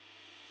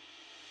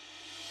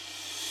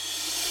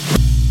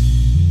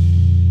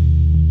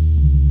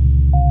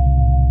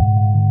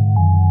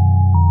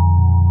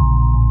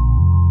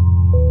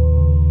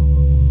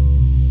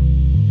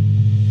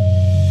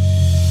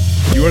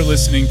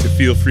listening to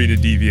Feel Free to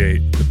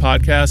Deviate, the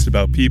podcast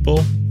about people,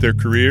 their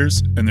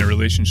careers, and their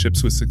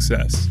relationships with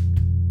success.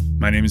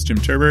 My name is Jim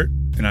Turbert,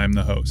 and I'm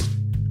the host.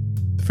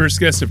 The first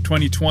guest of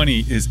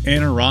 2020 is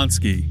Anna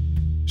Wronski.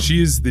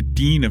 She is the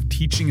Dean of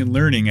Teaching and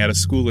Learning at a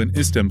school in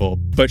Istanbul,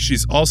 but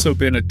she's also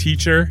been a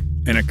teacher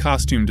and a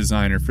costume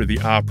designer for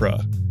the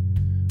opera.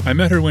 I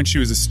met her when she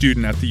was a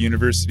student at the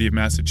University of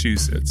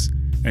Massachusetts,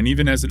 and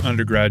even as an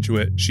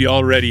undergraduate, she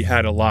already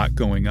had a lot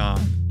going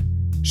on.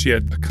 She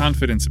had a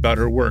confidence about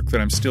her work that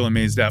I'm still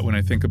amazed at when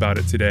I think about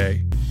it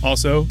today.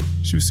 Also,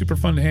 she was super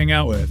fun to hang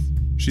out with.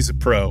 She's a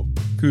pro.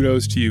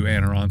 Kudos to you,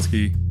 Anna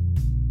Wronski.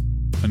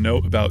 A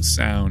note about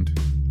sound.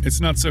 It's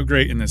not so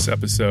great in this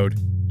episode.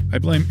 I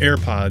blame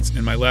AirPods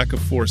and my lack of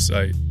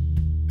foresight.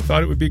 I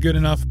thought it would be good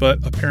enough, but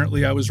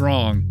apparently I was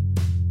wrong.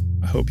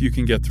 I hope you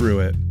can get through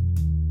it.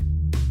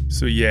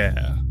 So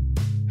yeah,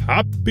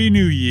 Happy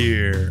New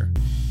Year.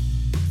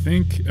 I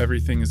think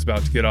everything is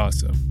about to get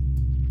awesome.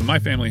 My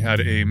family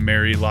had a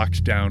merry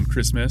locked down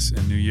Christmas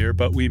and New Year,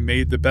 but we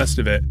made the best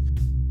of it.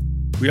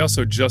 We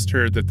also just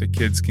heard that the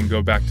kids can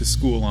go back to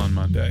school on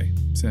Monday,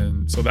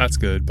 and so that's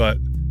good, but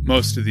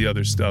most of the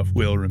other stuff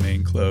will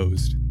remain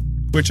closed,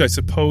 which I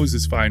suppose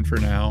is fine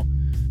for now.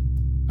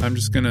 I'm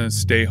just gonna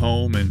stay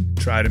home and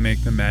try to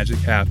make the magic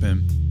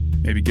happen.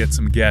 Maybe get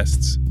some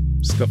guests,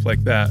 stuff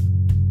like that.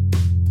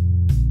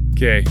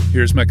 Okay,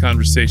 here's my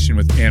conversation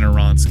with Anna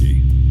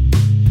Wronski.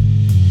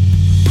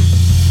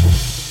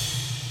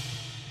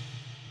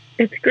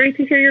 It's great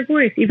to hear your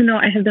voice, even though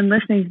I have been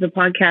listening to the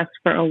podcast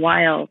for a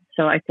while.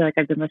 So I feel like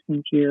I've been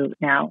listening to you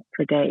now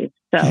for days.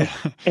 So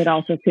It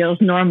also feels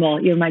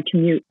normal. You're my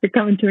commute. You're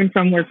coming to and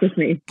from work with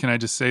me. Can I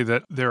just say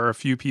that there are a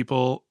few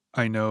people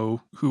I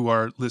know who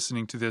are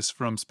listening to this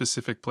from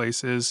specific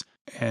places,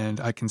 and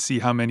I can see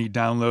how many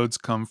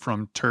downloads come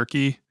from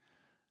Turkey.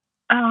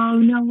 Oh,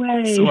 no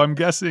way. So I'm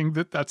guessing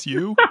that that's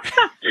you?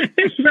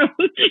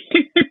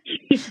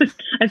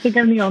 I think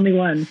I'm the only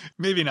one.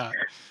 Maybe not.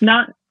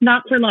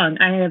 Not for long.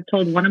 I have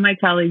told one of my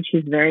colleagues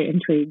she's very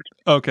intrigued.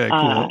 Okay,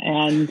 cool.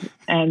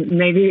 And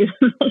maybe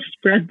we'll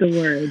spread the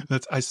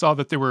word. I saw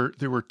that there were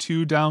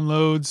 2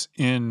 downloads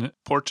in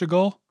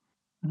Portugal.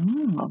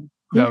 Oh,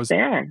 that was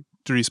there?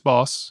 Dries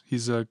Bos.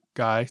 He's a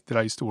guy that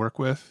I used to work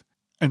with,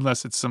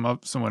 unless it's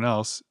someone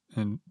else.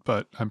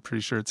 But I'm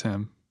pretty sure it's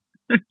him.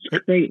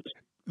 Great.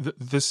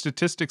 The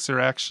statistics are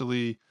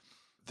actually,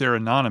 they're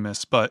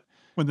anonymous, but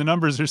when the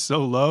numbers are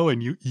so low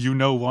and you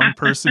know one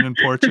person in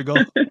Portugal,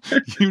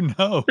 you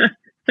know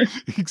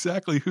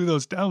exactly who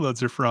those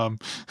downloads are from.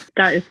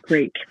 That is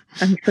great.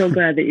 I'm so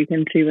glad that you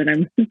can see what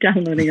I'm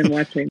downloading and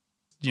watching.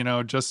 You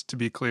know, just to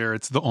be clear,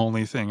 it's the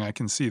only thing I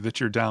can see that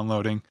you're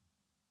downloading.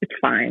 It's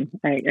fine.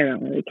 I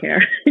don't really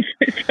care.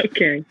 It's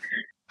okay.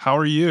 How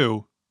are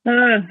you?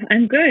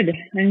 I'm good.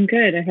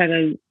 I had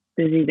a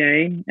busy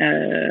day,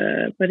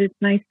 but it's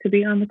nice to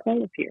be on the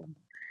call with you.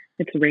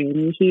 It's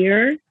rainy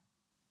here.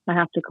 I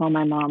have to call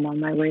my mom on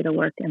my way to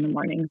work in the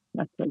morning.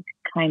 That's like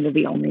kind of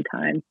the only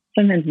time.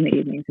 Sometimes in the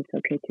evenings it's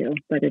okay too,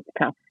 but it's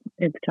tough.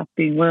 It's tough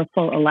we're a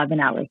full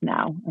 11 hours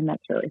now, and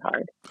that's really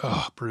hard.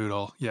 Oh,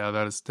 brutal. Yeah,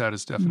 that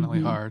is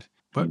definitely hard.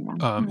 But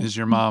yeah. Is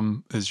your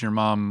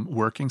mom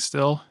working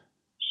still?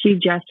 She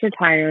just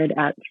retired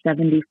at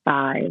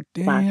 75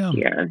 last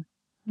year.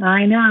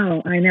 I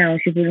know.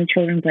 She's been a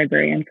children's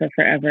librarian for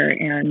forever,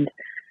 and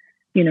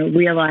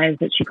realized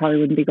that she probably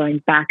wouldn't be going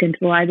back into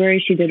the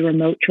library. She did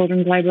remote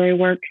children's library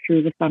work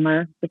through the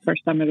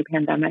first summer of the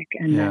pandemic,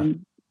 and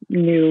then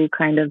knew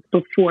kind of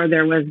before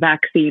there was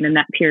vaccine in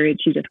that period,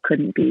 she just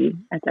couldn't be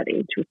at that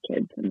age with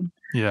kids.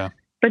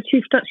 But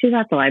she's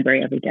at the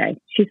library every day.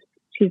 She's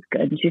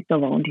good, and she's still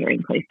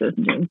volunteering places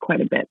and doing quite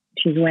a bit.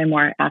 She's way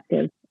more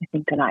active, I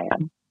think, than I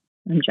am.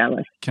 I'm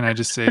jealous. Can I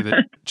just say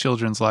that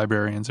children's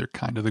librarians are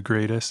kind of the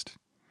greatest?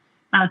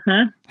 I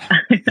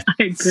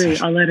agree.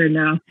 I'll let her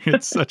know.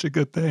 It's such a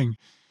good thing.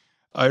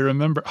 I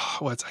remember,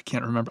 I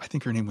can't remember. I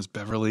think her name was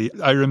Beverly.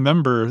 I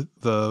remember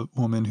the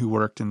woman who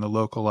worked in the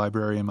local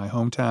library in my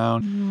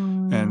hometown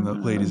and the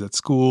ladies at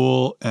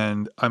school.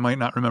 And I might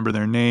not remember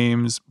their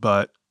names,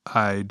 but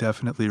I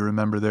definitely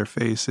remember their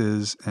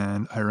faces.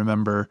 And I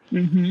remember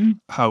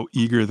how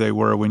eager they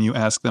were when you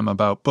asked them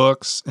about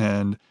books,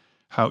 and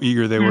how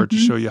eager they were to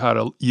show you how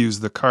to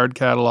use the card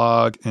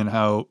catalog, and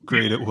how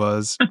great it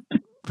was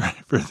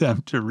for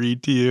them to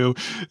read to you.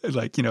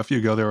 Like, if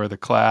you go there with a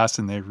class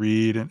and they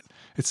read, and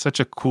it's such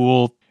a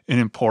cool and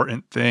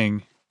important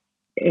thing.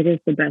 It is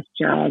the best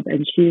job.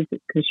 And she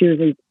was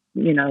a,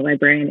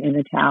 librarian in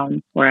the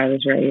town where I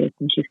was raised,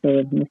 and she still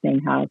lives in the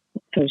same house.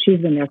 So she's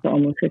been there for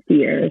almost 50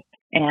 years.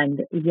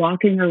 And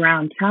walking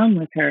around town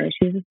with her,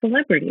 she's a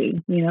celebrity,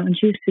 and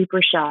she's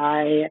super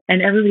shy.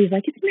 And everybody's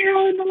like, it's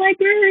Marilyn the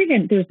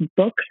librarian. There's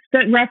books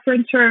that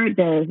reference her.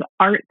 There's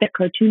art that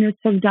cartoonists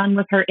have done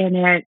with her in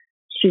it.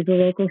 She's a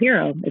local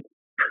hero. It's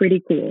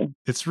pretty cool.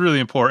 It's really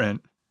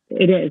important.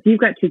 It is.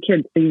 You've got 2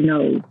 kids, so you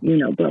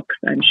know books,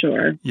 I'm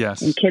sure.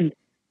 Yes. And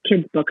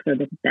kids' books are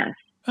the best.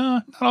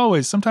 Not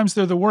always. Sometimes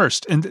they're the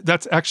worst. And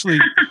that's actually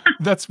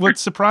That's what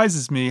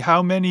surprises me.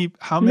 How many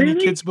Really?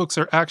 kids' books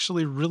are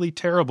actually really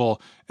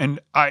terrible? And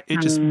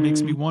it just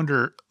makes me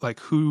wonder, like,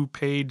 who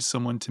paid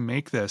someone to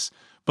make this?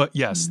 But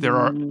yes, there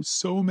are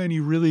so many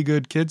really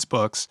good kids'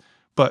 books,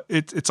 but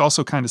it's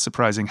also kind of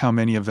surprising how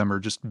many of them are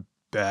just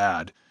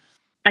bad.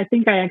 I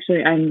think I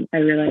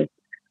realized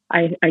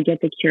I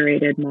get the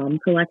curated mom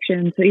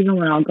collection. So even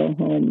when I'll go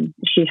home,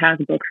 she has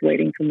books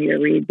waiting for me to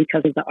read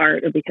because of the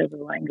art or because of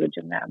the language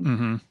in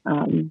them.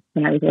 And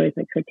I was always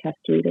like her test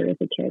reader as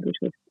a kid, which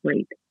was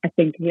great. I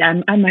think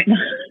I might not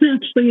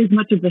actually as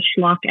much of a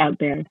schlock out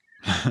there.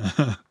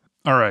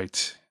 All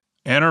right.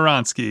 Anna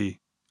Wronski,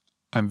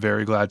 I'm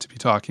very glad to be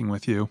talking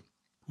with you.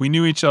 We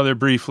knew each other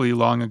briefly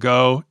long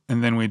ago,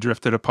 and then we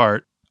drifted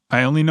apart.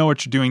 I only know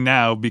what you're doing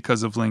now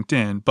because of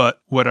LinkedIn, but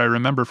what I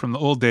remember from the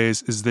old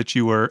days is that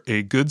you were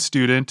a good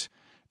student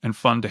and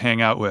fun to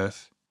hang out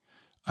with.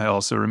 I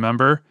also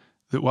remember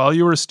that while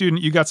you were a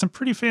student, you got some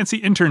pretty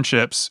fancy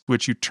internships,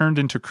 which you turned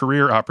into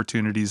career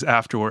opportunities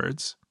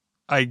afterwards.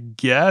 I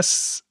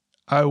guess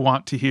I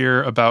want to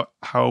hear about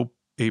how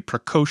a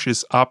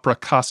precocious opera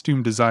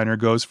costume designer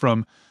goes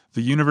from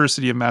the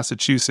University of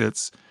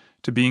Massachusetts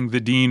to being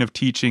the dean of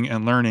teaching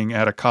and learning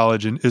at a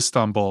college in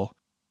Istanbul.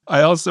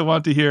 I also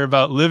want to hear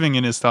about living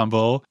in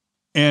Istanbul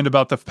and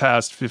about the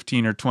past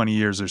 15 or 20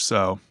 years or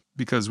so,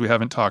 because we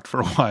haven't talked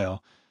for a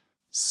while.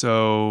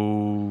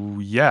 So,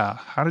 yeah,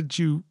 how did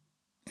you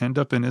end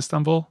up in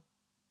Istanbul?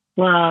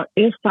 Well,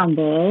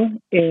 Istanbul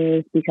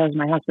is because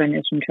my husband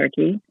is from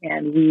Turkey,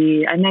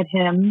 and I met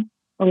him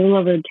a little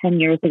over 10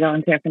 years ago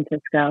in San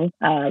Francisco.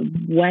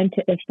 Went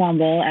to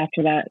Istanbul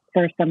after that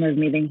first summer of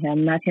meeting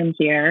him, met him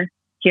here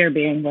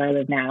being where I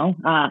live now.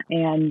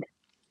 And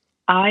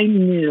I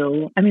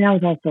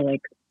was also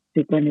like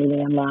super newly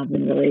in love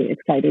and really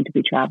excited to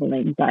be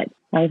traveling, but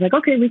I was like,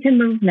 okay, we can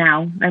move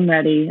now. I'm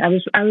ready. I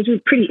was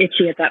pretty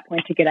itchy at that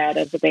point to get out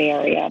of the Bay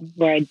Area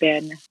where I'd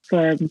been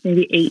for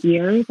maybe 8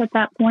 years at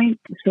that point.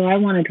 So I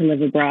wanted to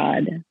live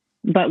abroad,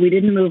 but we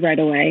didn't move right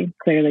away.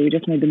 Clearly, we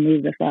just made the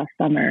move this last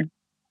summer.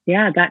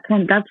 Yeah,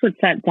 that's what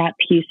set that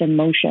piece in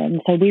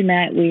motion. So we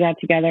met, we got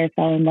together,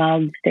 fell in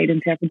love, stayed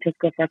in San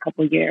Francisco for a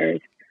couple of years.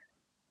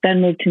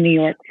 Then moved to New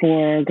York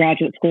for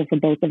graduate school for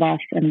both of us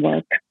and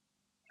work.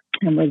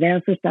 And we're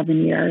there for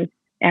 7 years.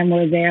 And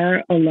we're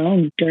there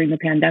alone during the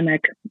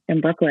pandemic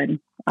in Brooklyn.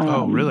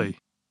 Oh, really?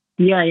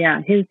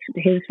 Yeah. His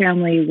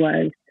family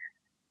was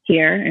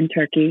here in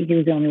Turkey. He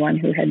was the only one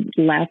who had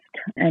left.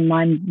 And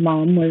my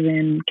mom was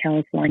in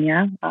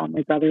California.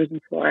 My brother was in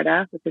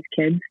Florida with his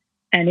kids.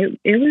 And it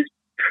was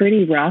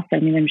pretty rough. I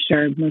mean, I'm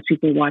sure most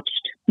people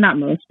not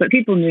most, but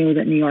people knew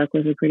that New York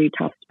was a pretty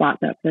tough spot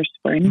that first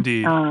spring.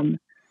 Indeed.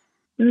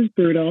 It was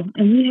brutal.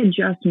 And we had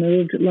just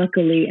moved,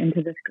 luckily,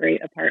 into this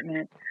great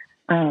apartment.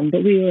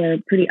 But we were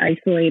pretty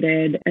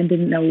isolated and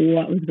didn't know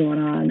what was going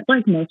on,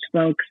 like most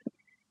folks,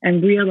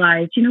 and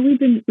realized, we've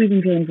been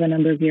feeling for a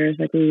number of years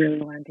like we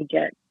really wanted to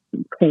get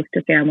close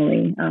to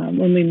family.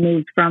 When we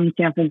moved from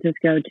San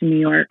Francisco to New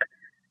York,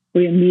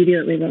 we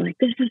immediately were like,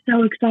 this is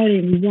so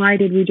exciting. Why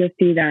did we just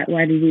do that?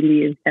 Why did we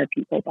leave our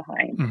people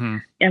behind? Mm-hmm.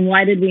 And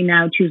why did we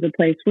now choose a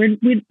place where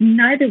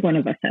neither one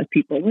of us have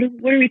people? What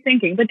are we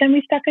thinking? But then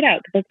we stuck it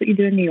out because that's what you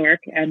do in New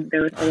York. And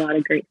there was a lot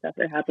of great stuff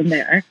that happened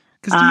there.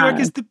 Because New York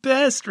is the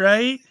best,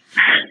 right?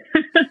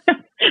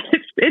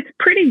 It's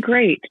pretty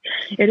great.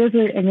 It is.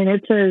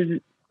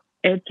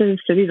 It's a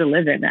city to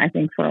live in, I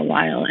think, for a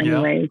while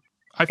anyways.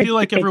 Yeah. I feel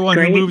like everyone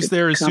who moves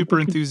there is super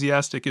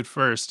enthusiastic at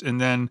first, and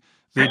then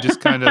they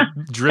just kind of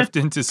drift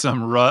into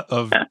some rut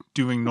of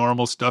doing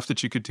normal stuff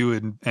that you could do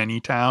in any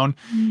town.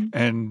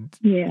 And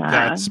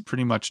that's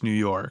pretty much New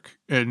York.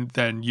 And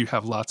then you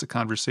have lots of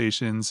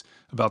conversations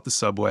about the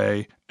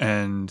subway,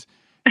 and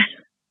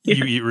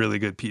you eat really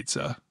good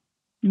pizza.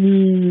 I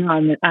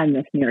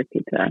miss New York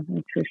pizza,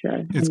 that's for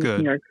sure. It's good.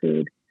 New York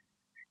food.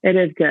 It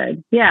is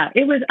good. Yeah,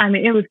 it was. I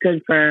mean, it was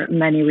good for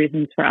many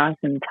reasons for us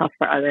and tough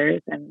for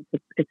others. And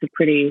it's a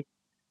pretty,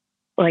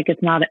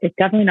 it's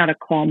definitely not a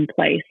calm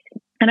place.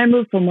 And I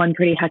moved from one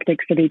pretty hectic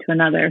city to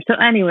another. So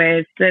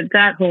anyways,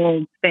 that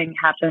whole thing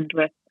happened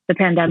with the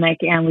pandemic,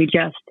 and we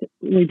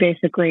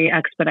basically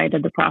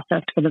expedited the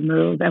process for the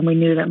move. And we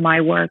knew that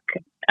my work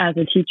as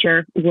a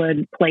teacher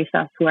would place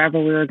us wherever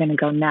we were going to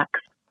go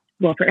next.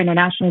 Well, for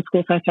international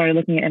schools, I started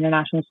looking at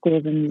international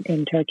schools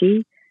in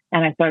Turkey,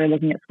 and I started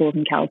looking at schools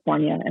in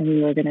California, and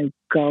we were going to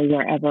go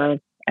wherever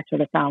I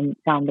sort of found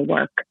the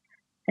work.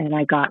 And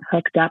I got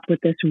hooked up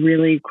with this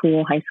really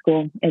cool high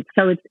school. It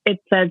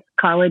says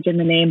college in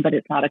the name, but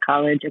it's not a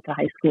college. It's a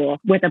high school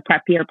with a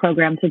prep year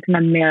program. So it's an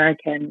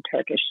American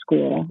Turkish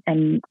school.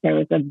 And there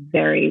was a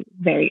very,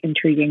 very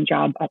intriguing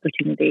job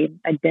opportunity.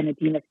 I'd been a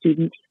dean of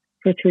students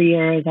for 3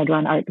 years. I'd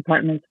run art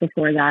departments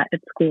before that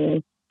at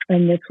schools.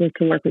 And this was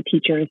to work with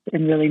teachers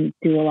and really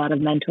do a lot of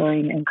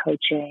mentoring and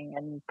coaching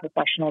and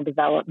professional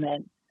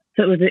development.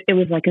 So it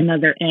was like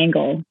another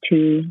angle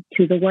to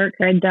the work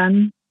I'd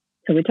done.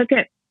 So we took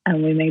it.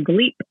 And we made the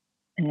leap,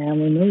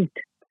 and we moved.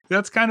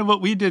 That's kind of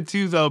what we did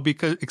too, though,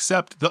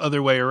 except the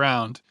other way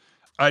around.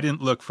 I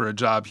didn't look for a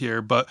job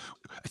here, but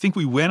I think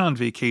we went on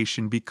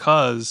vacation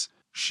because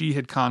she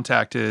had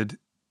contacted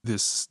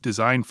this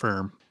design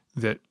firm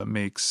that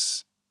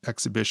makes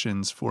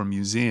exhibitions for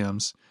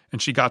museums,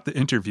 and she got the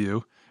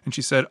interview, and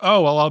she said,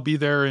 "Oh, well, I'll be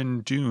there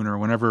in June," or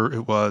whenever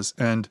it was.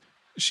 And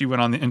she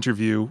went on the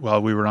interview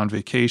while we were on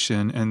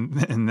vacation, and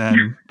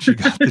then she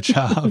got the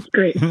job. That's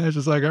great. And I was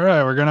just like, all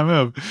right, we're going to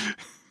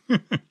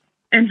move.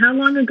 And how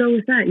long ago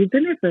was that? You've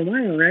been there for a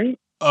while, right?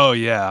 Oh,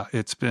 yeah.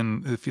 It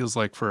feels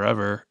like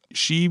forever.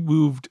 She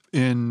moved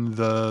in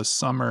the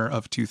summer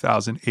of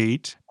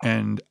 2008,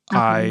 and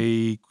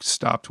I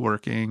stopped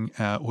working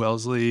at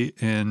Wellesley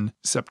in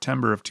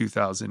September of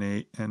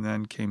 2008, and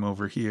then came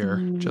over here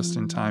just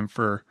in time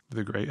for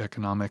the great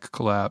economic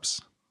collapse.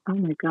 Oh,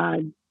 my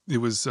God. It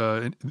was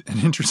an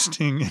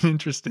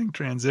interesting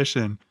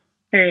transition.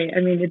 Hey, I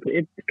mean,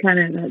 it's kind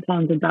of, that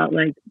sounds about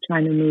like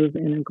trying to move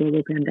in a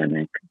global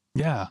pandemic.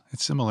 Yeah,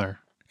 it's similar.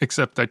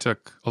 Except I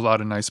took a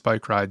lot of nice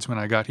bike rides when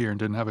I got here and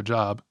didn't have a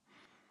job.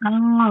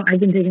 Oh, I've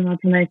been taking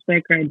lots of nice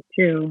bike rides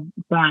too,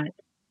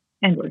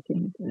 and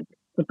working,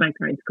 but bike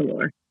rides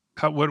galore.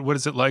 What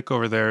is it like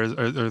over there?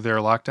 Are there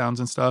lockdowns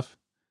and stuff?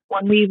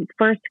 When we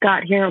first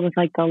got here, it was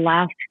like the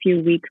last few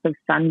weeks of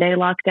Sunday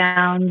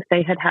lockdowns.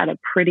 They had a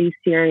pretty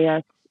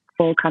serious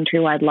full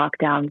countrywide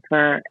lockdown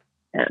for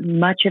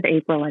much of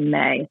April and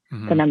May.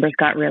 Mm-hmm. The numbers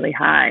got really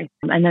high.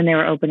 And then they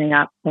were opening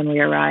up when we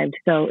arrived.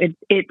 So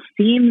it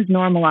seems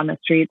normal on the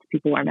streets.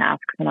 People wear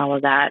masks and all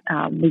of that.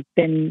 We've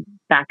been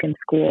back in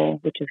school,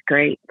 which is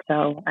great.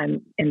 So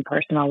I'm in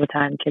person all the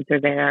time. Kids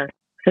are there.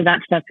 So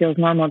that stuff feels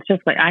normal. It's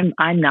just like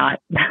I'm not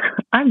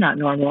I'm not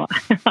normal.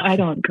 I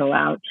don't go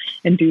out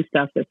and do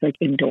stuff that's like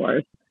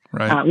indoors.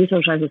 Right. We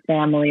socialize with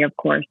family, of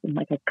course, and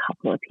like a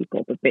couple of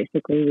people, but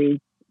basically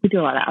we do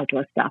a lot of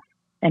outdoor stuff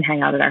and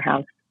hang out at our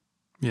house.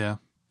 Yeah.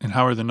 And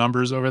how are the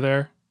numbers over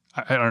there?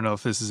 I don't know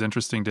if this is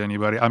interesting to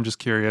anybody. I'm just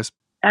curious.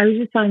 I was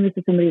just telling this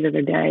to somebody the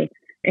other day.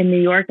 In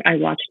New York, I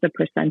watched the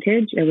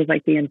percentage. It was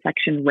like the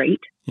infection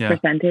rate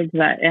percentage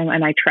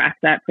and I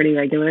tracked that pretty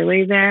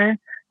regularly there.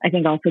 I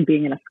think also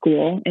being in a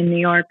school in New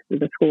York,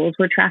 the schools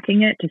were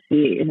tracking it to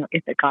see,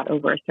 if it got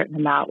over a certain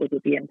amount, would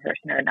it be in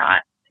person or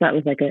not? So that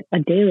was like a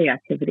daily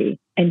activity.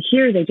 And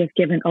here they just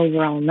give an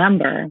overall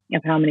number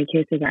of how many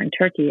cases are in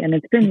Turkey. And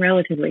it's been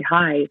relatively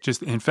high.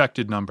 Just the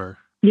infected number.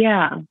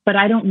 Yeah. But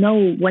I don't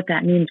know what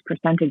that means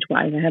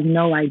percentage-wise. I have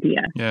no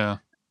idea. Yeah.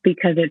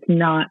 Because it's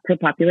not per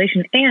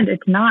population. And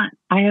it's not,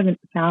 I haven't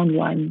found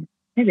one.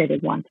 Maybe I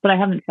did once, but I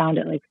haven't found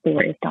it like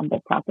for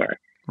Istanbul proper.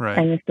 Right.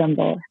 And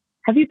Istanbul.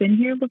 Have you been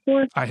here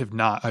before? I have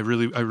not. I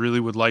really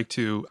would like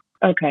to.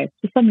 Okay.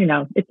 Just let me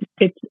know.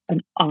 It's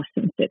an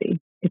awesome city.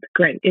 It's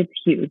great. It's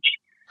huge.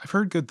 I've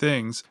heard good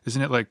things.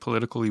 Isn't it like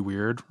politically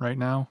weird right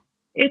now?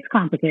 It's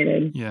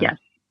complicated. Yeah. Yes.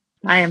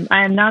 I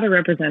am not a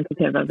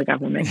representative of the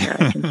government here.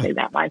 I can say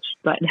that much,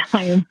 but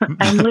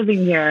I'm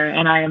living here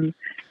and I am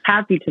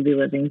happy to be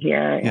living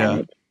here. Yeah.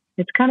 And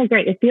it's kind of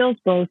great. It feels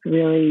both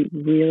really,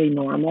 really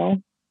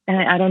normal. And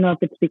I don't know if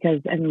it's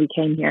because, we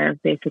came here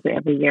basically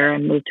every year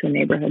and moved to a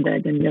neighborhood that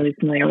I've been really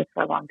familiar with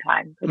for a long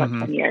time, for about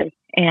 10 years.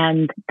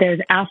 And there's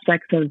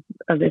aspects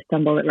of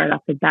Istanbul that right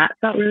off the bat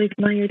felt really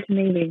familiar to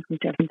me, being from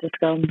San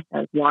Francisco.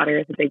 Water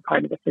is a big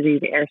part of the city.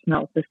 The air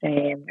smells the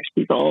same. There's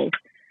seagulls.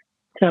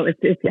 So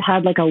it's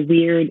had like a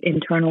weird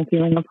internal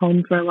feeling of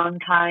home for a long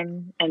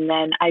time. And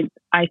then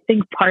I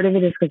think part of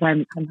it is because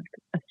I'm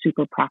a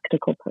super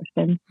practical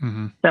person.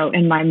 Mm-hmm. So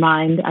in my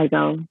mind, I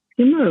go,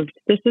 you moved.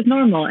 This is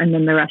normal. And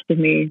then the rest of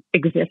me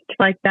exists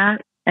like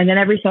that. And then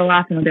every so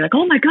often I'll be like,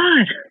 oh my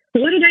God,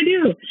 what did I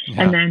do?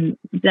 Yeah. And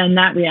then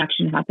that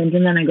reaction happens.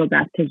 And then I go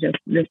back to just,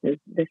 this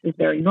is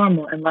very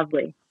normal and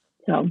lovely.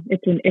 So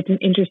it's an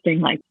interesting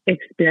like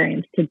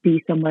experience to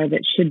be somewhere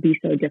that should be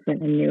so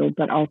different and new,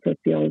 but also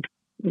feels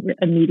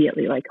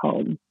immediately like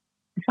home.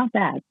 It's not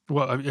bad.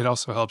 Well, it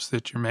also helps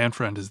that your man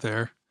friend is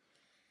there.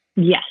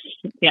 Yes.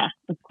 Yeah,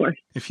 of course.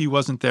 If he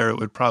wasn't there, it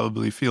would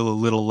probably feel a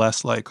little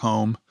less like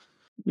home.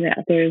 Yeah,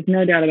 there's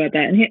no doubt about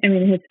that.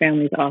 And his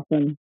family's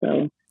awesome.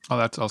 So. Oh,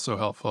 that's also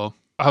helpful.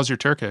 How's your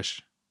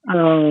Turkish?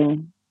 Oh,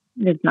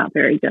 it's not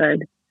very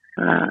good.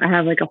 I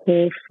have like a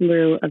whole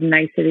slew of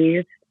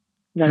niceties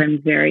that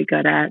I'm very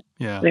good at.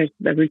 Yeah. There's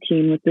the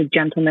routine with the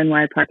gentleman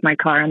where I park my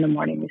car in the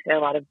morning. We say a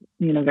lot of,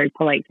 very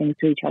polite things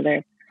to each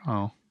other.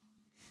 Oh.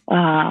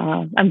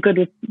 I'm good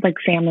with like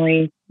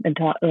family and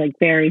like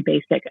very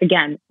basic,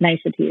 again,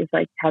 niceties.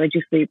 Like, how did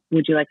you sleep?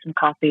 Would you like some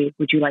coffee?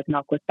 Would you like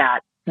milk with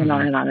that? And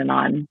on and on and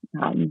on.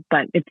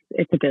 But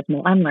it's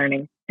abysmal. I'm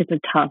learning. It's a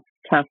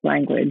tough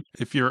language.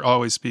 If you're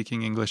always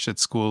speaking English at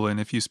school and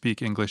if you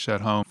speak English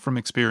at home, from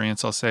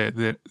experience, I'll say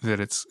that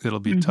it'll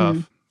be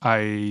tough.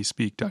 I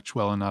speak Dutch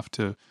well enough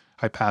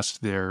I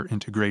passed their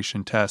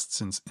integration tests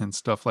and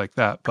stuff like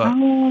that. But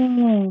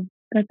oh,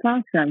 that's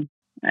awesome.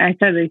 I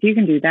said that if you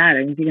can do that,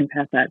 and if you can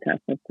pass that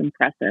test, that's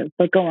impressive.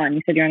 But go on.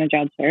 You said you're on a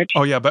job search.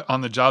 Oh yeah, but on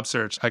the job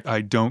search,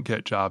 I don't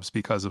get jobs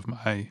because of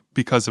my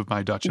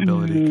Dutch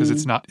ability, because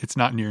it's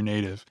not near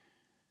native.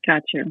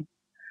 Got you.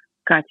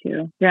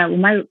 Yeah.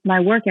 Well, my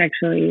work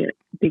actually,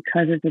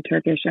 because it's a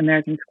Turkish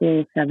American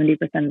school, 70%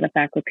 of the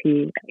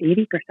faculty,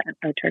 80%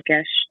 are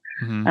Turkish.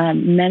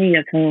 many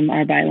of whom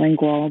are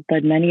bilingual,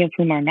 but many of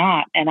whom are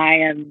not.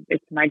 And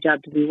it's my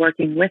job to be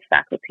working with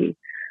faculty.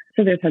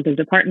 So there's other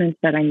departments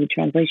that I need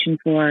translation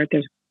for.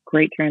 There's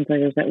great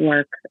translators at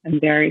work. I'm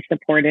very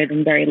supported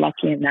and very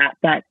lucky in that.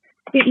 But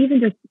even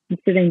just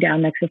sitting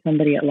down next to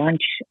somebody at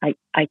lunch, I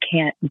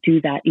can't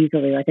do that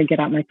easily. Like I get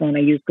out my phone,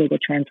 I use Google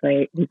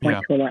Translate, we point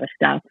to a lot of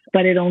stuff,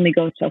 but it only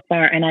goes so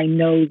far. And I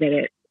know that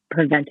it's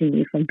preventing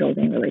me from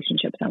building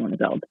relationships I want to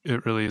build.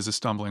 It really is a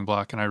stumbling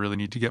block, and I really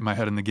need to get my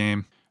head in the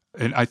game.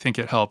 And I think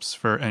it helps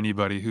for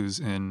anybody who's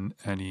in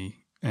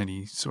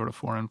any sort of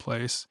foreign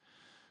place.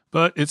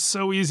 But it's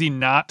so easy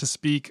not to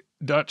speak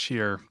Dutch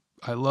here.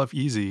 I love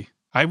easy.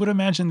 I would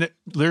imagine that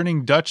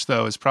learning Dutch,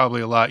 though, is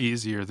probably a lot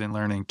easier than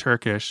learning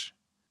Turkish.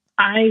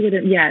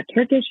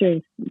 Turkish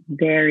is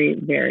very,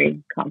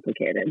 very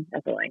complicated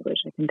as a language.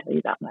 I can tell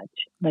you that much.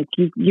 Like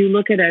you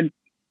look at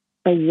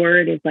a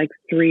word is like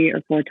 3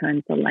 or 4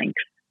 times the length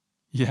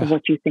of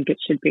what you think it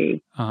should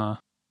be.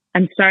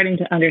 I'm starting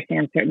to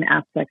understand certain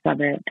aspects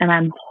of it, and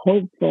I'm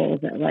hopeful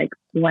that like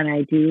when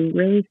I do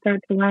really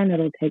start to learn,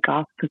 it'll take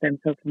off because I'm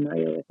so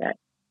familiar with it.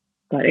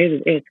 But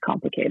it's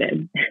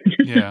complicated.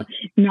 Yeah.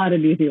 Not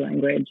an easy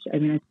language. I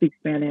mean, I speak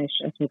Spanish.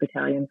 I spoke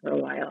Italian for a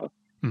while.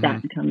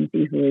 That comes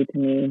easily to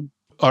me.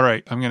 All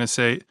right. I'm going to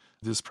say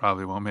this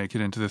probably won't make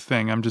it into the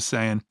thing. I'm just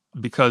saying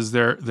because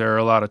there are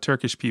a lot of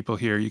Turkish people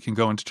here, you can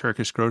go into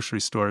Turkish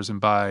grocery stores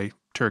and buy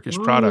Turkish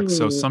products.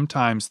 So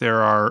sometimes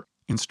there are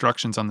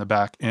instructions on the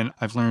back, and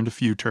I've learned a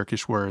few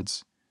Turkish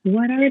words.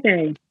 What are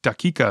they?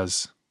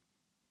 Dakikas.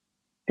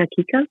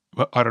 Dakikas?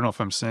 Well, I don't know if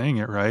I'm saying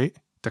it right.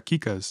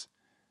 Dakikas.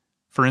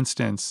 For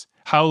instance,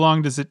 how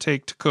long does it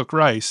take to cook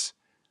rice?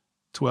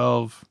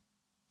 12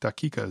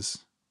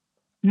 dakikas.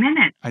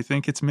 Minutes. I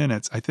think it's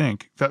minutes. I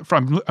think.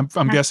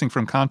 I'm guessing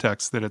from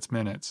context that it's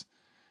minutes.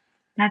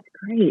 That's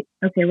great.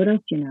 Okay, what else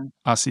do you know?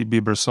 Asi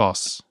biber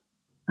sauce.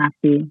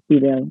 Asi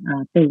biber.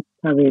 So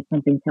probably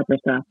something pepper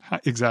sauce.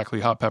 Exactly,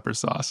 hot pepper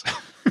sauce.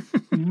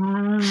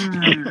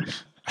 The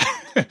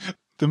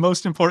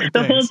most important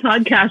things. The whole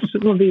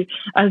podcast will be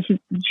us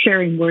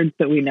sharing words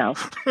that we know.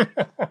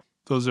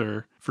 Those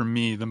are, for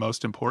me, the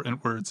most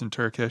important words in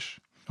Turkish.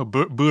 Oh,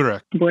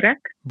 burek. Burek?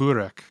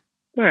 Burek.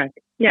 Burek,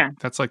 yeah.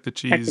 That's like the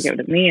cheese. I forget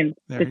what it means.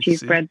 The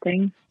cheese bread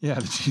thing? Yeah,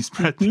 the cheese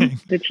bread thing.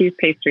 The cheese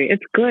pastry.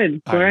 It's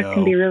good. Burek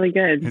can be really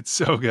good. It's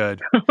so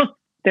good.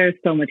 There's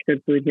so much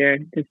good food here.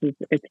 It's the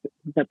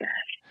best.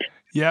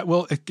 Yeah,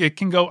 well, it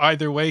can go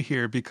either way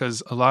here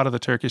because a lot of the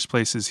Turkish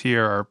places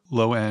here are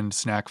low-end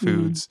snack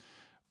foods.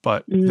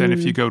 But then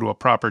if you go to a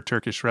proper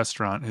Turkish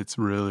restaurant, it's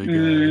really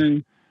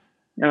good.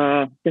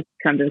 Oh, just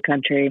come to the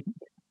country.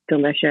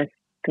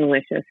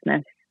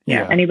 Deliciousness.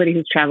 Yeah. Anybody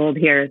who's traveled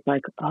here is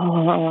like,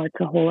 oh, it's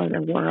a whole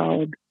other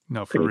world.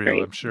 No, for real,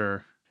 great. I'm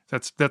sure.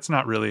 That's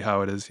not really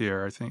how it is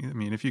here. I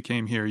mean, if you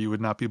came here, you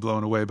would not be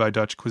blown away by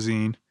Dutch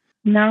cuisine.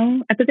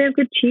 No, I bet they have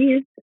good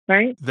cheese,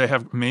 right? They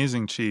have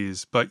amazing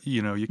cheese, but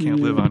you can't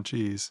live on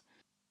cheese.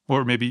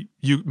 Or maybe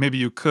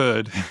you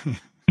could.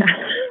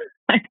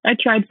 I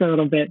tried for a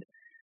little bit.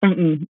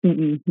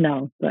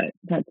 No, but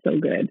that's so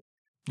good.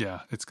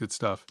 Yeah, it's good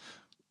stuff.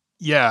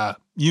 Yeah,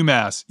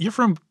 UMass. You're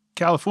from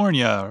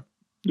California.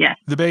 Yeah.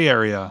 The Bay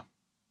Area.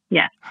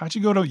 Yeah. How'd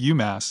you go to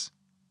UMass?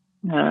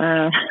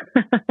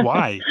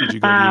 Why did you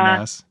go to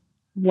UMass?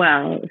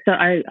 Well, so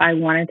I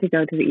wanted to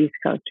go to the East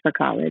Coast for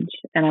college,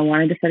 and I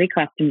wanted to study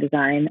costume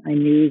design. I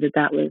knew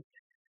that was,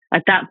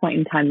 at that point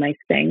in time, my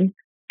thing.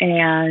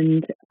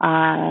 And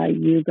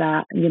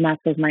UMass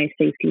was my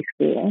safety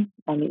school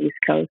on the East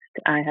Coast.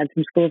 I had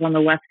some schools on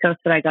the West Coast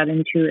that I got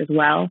into as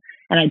well.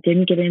 And I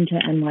didn't get into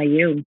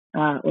NYU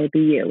or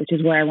BU, which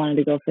is where I wanted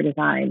to go for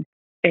design.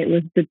 It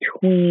was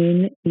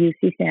between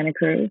UC Santa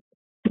Cruz,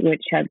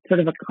 which had sort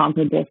of a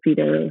comparable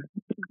feeder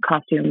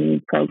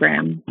costume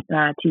program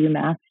to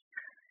UMass.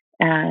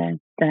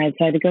 And then I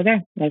decided to go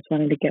there. I just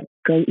wanted to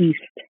go east.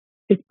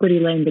 It's pretty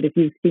lame, but if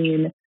you've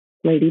seen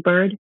Lady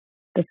Bird,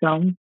 the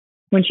film,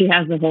 when she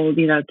has the whole,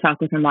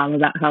 talk with her mom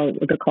about how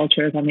the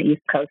culture is on the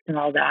East Coast and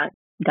all that,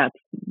 that's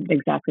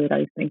exactly what I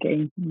was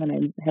thinking when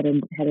I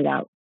headed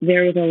out.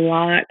 There was a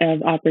lot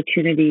of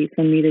opportunity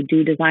for me to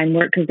do design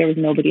work because there was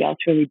nobody else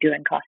really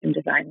doing costume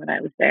design when I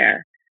was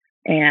there.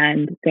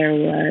 And there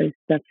was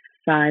the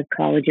 5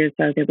 colleges,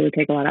 so I was able to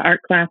take a lot of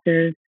art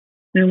classes.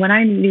 And when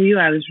I knew you,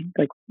 I was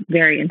like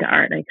very into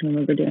art. I can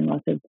remember doing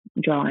lots of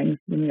drawings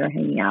when we were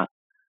hanging out.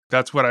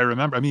 That's what I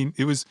remember. I mean,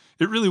 it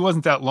really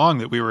wasn't that long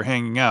that we were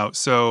hanging out.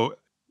 So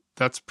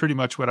that's pretty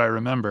much what I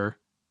remember.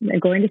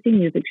 Going to see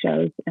music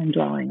shows and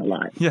drawing a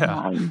lot.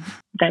 Yeah.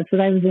 That's what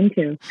I was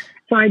into.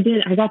 So I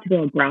got to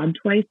go abroad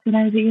twice when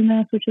I was at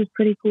UMass, which was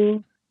pretty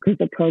cool. Because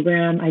the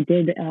program, I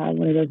did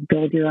one of those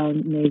build your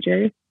own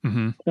majors.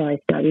 Mm-hmm. So I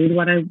studied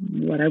what I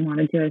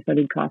wanted to. I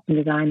studied costume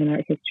design and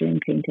art history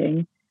and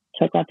painting.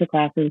 Took lots of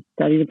classes,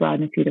 studied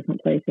abroad in a few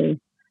different places.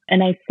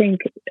 And I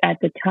think at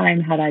the time,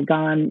 had I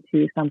gone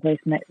to someplace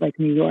like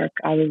New York,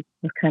 I was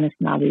kind of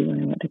snobby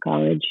when I went to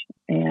college.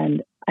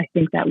 And I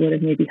think that would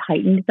have maybe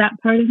heightened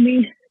that part of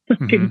me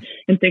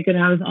and thinking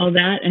I was all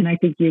that. And I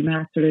think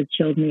UMass sort of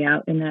chilled me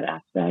out in that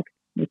aspect,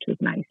 which was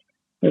nice.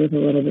 It was a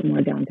little bit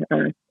more down to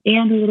earth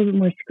and a little bit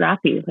more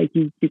scrappy. Like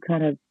you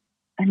kind of,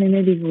 I mean,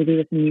 maybe we'll do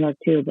this in New York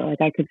too, but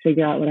like I could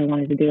figure out what I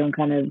wanted to do and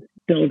kind of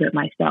build it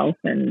myself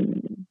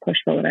and push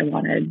for what I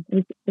wanted.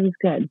 It was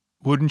good.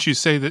 Wouldn't you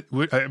say that?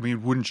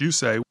 Wouldn't you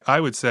say? I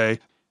would say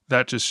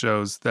that just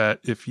shows that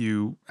if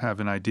you have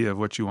an idea of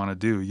what you want to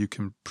do, you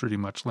can pretty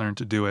much learn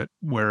to do it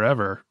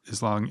wherever,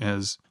 as long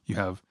as you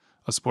have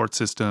a support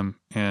system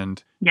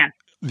and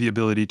the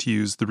ability to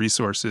use the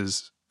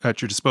resources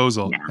at your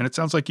disposal. Yeah. And it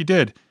sounds like you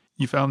did.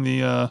 You found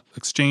the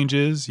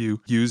exchanges,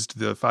 you used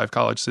the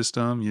 5-college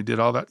system, you did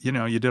all that,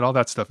 you did all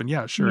that stuff. And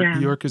New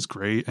York is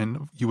great.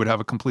 And you would have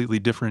a completely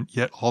different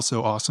yet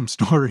also awesome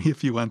story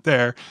if you went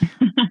there.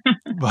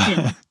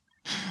 But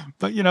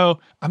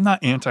I'm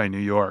not anti-New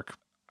York.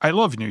 I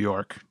love New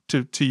York,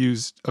 to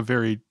use a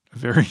very,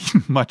 very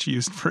much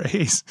used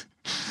phrase.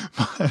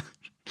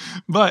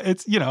 But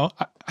it's,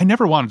 I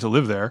never wanted to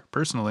live there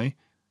personally.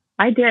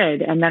 I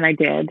did. And then I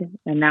did.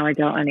 And now I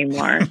don't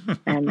anymore.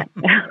 And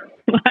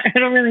I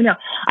don't really know.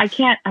 I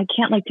can't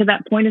like, to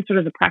that point of sort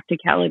of the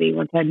practicality.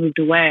 Once I moved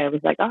away, I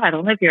was like, I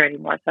don't live here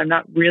anymore. So I'm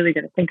not really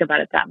going to think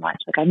about it that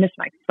much. Like I miss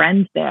my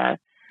friends there.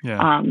 Yeah.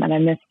 And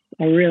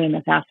I really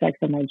miss aspects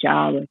of my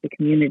job, like the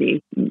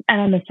community. And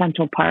I miss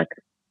Central Park.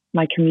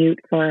 My commute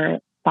for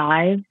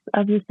 5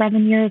 of the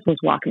 7 years was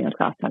walking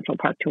across Central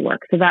Park to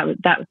work. So that was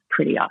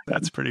pretty awesome.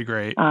 That's pretty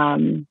great.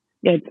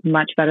 It's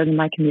much better than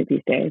my commute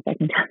these days. I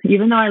can tell,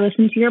 even though I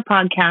listen to your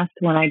podcast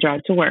when I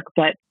drive to work,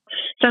 but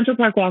Central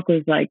Park Walk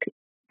was like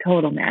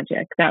total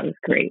magic. That was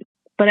great.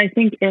 But I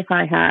think if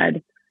I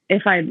had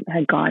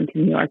gone to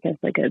New York as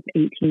like an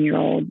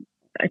 18-year-old,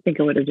 I think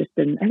it would have just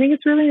been, I think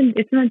it's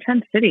an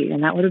intense city,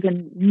 and that would have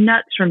been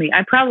nuts for me.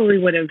 I probably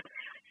would have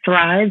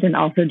thrived and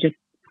also just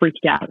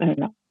freaked out. I don't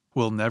know.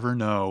 We'll never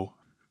know.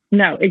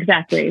 No,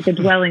 exactly. The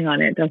dwelling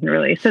on it doesn't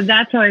really. So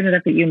that's how I ended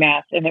up at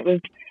UMass, and it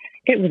was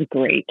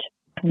great.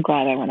 I'm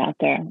glad I went out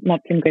there.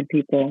 Met some good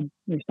people,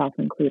 yourself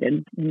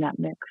included, in that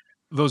mix.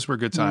 Those were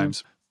good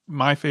times.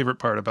 My favorite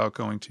part about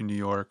going to New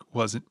York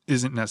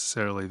isn't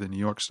necessarily the New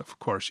York stuff. Of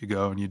course, you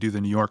go and you do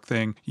the New York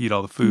thing, you eat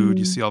all the food,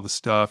 you see all the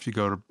stuff, you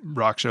go to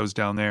rock shows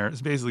down there.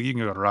 It's basically, you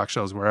can go to rock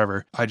shows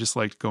wherever. I just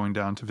liked going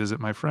down to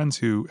visit my friends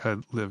who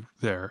had lived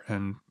there,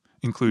 and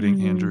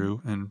including Andrew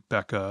and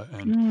Becca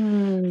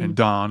and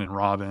Don and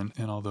Robin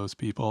and all those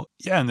people.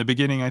 Yeah, in the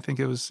beginning, I think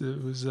it was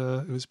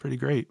pretty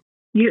great.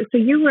 So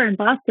you were in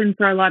Boston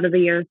for a lot of the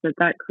years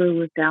that crew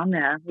was down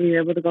there. Were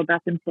you able to go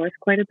back and forth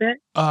quite a bit?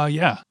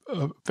 Yeah,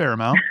 a fair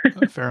amount.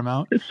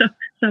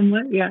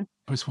 Somewhat, yeah.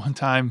 It was one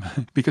time,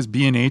 because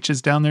B&H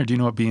is down there. Do you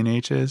know what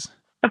B&H is?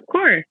 Of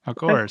course.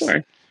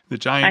 The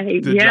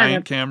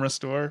giant camera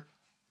store.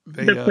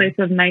 The place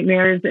of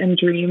nightmares and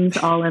dreams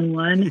all in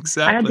one.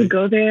 Exactly. I had to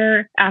go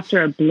there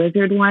after a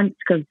blizzard once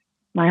because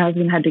my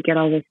husband had to get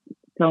all this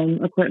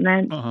film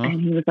equipment,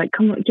 and he was like,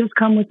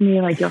 come with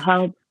me, like you'll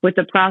help with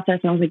the process.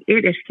 And I was like,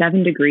 it is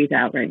 7 degrees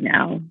out right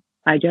now.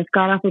 I just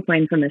got off a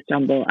plane from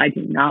Istanbul. I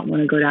do not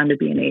want to go down to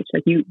B&H.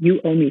 Like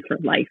you owe me for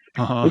life.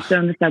 We stood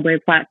on the subway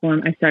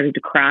platform. I started to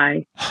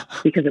cry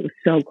because it was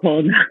so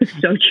cold. I was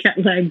so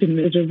jet lagged and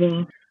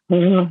miserable.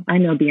 Oh, I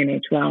know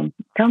B&H well.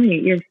 Tell me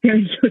your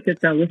experience with it,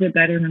 though. Was it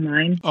better than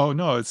mine? Oh,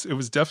 no, it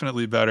was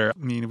definitely better.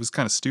 I mean, it was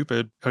kind of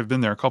stupid. I've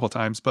been there a couple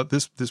times, but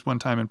this one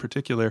time in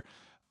particular,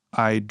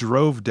 I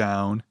drove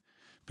down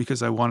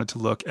because I wanted to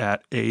look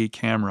at a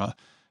camera.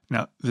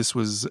 Now, this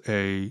was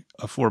a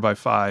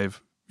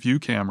 4x5 view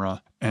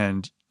camera,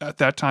 and at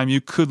that time,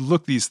 you could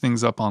look these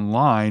things up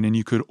online and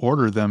you could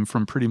order them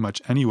from pretty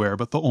much anywhere,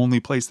 but the only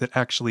place that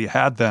actually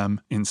had them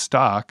in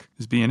stock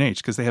is B&H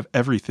because they have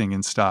everything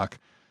in stock.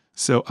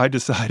 So I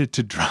decided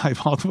to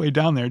drive all the way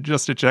down there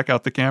just to check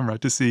out the camera,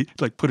 to see,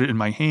 like put it in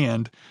my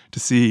hand to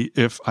see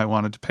if I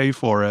wanted to pay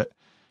for it,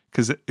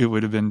 because it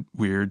would have been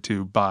weird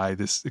to buy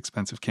this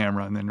expensive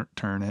camera and then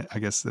return it. I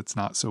guess that's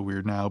not so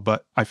weird now,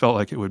 but I felt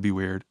like it would be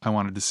weird. I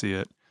wanted to see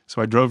it.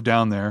 So I drove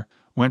down there,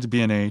 went to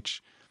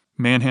B&H,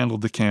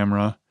 manhandled the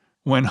camera,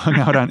 hung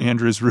out on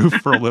Andrew's roof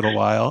for a little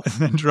while, and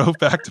then drove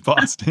back to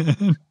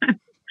Boston.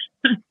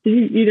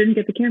 You didn't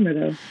get the camera,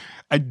 though.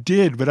 I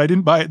did, but I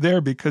didn't buy it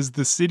there because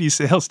the city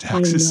sales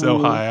tax is so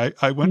high.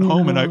 I went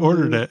home and I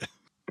ordered it.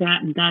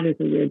 That is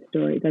a weird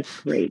story.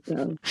 That's great,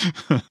 though.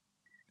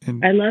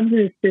 I love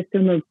the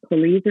system of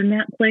pulleys in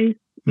that place.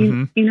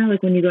 You know,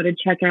 like when you go to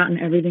check out and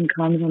everything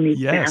comes on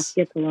these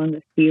baskets along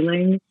the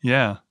ceiling.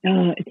 Yeah.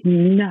 It's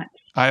nuts.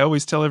 I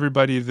always tell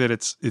everybody that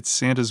it's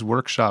Santa's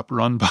workshop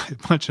run by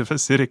a bunch of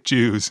Hasidic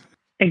Jews.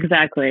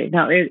 Exactly.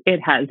 No, it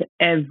has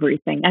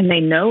everything, and they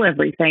know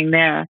everything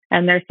there.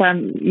 And there's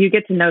you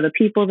get to know the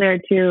people there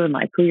too, and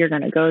like who you're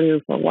going to go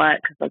to for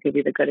what, because they'll give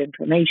you the good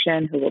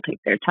information, who will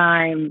take their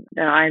time.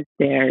 No, I'm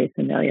very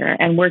familiar.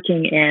 And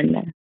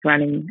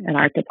running an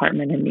art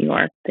department in New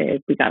York,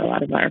 we got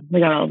all of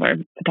our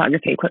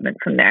photography equipment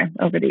from there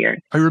over the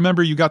years. I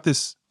remember you got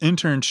this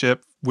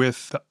internship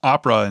with the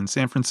opera in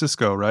San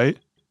Francisco, right?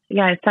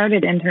 Yeah, I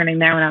started interning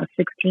there when I was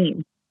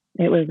 16.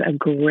 It was a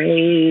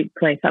great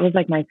place. That was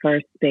like my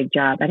first big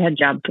job. I'd had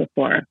jobs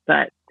before,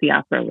 but the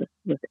opera was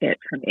was it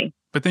for me.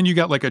 But then you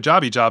got like a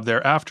jobby job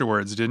there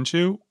afterwards, didn't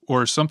you?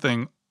 Or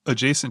something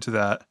adjacent to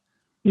that?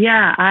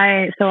 Yeah,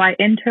 I started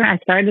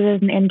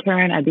as an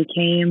intern. I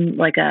became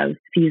like a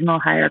seasonal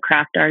hire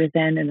craft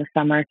artisan in the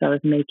summer. So I was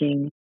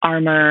making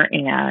armor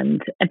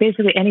and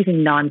basically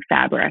anything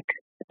non-fabric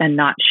and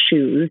not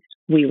shoes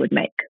we would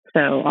make.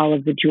 So all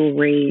of the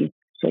jewelry,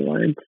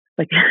 swords,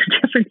 like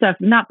different stuff,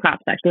 not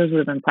props actually, those would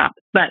have been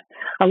props, but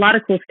a lot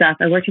of cool stuff.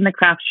 I worked in the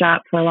craft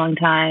shop for a long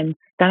time.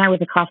 Then I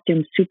was a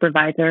costume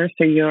supervisor.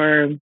 So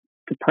you're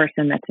the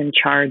person that's in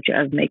charge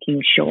of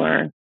making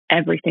sure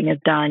everything is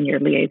done. You're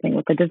liaising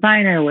with the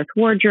designer, with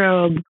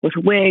wardrobe, with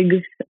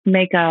wigs,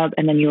 makeup,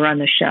 and then you run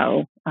the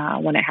show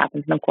when it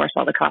happens, and of course,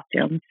 all the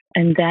costumes.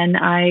 And then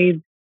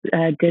I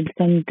did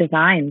some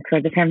design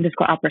for the San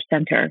Francisco Opera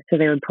Center. So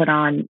they would put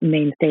on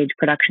main stage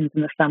productions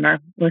in the summer.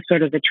 It was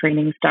sort of the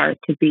training start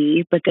to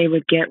be, but they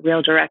would get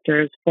real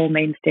directors, full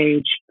main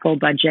stage, full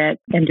budget,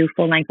 and do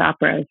full-length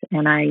operas.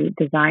 And I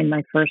designed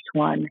my first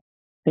one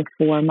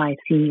before my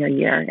senior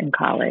year in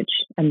college.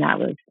 And that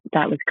was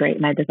great.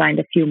 And I designed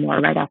a few more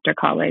right after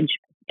college.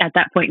 At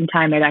that point in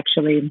time, I'd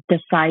actually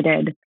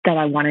decided that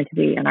I wanted to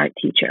be an art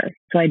teacher.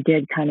 So I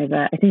did I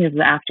think it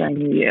was after I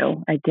knew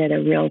you, I did a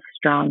real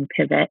strong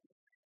pivot,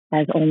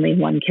 as only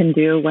one can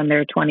do when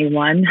they're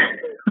 21,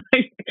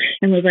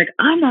 and was like,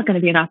 I'm not going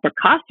to be an opera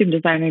costume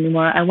designer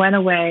anymore. I went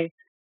away.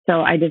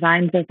 So I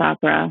designed this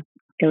opera.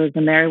 It was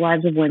The Merry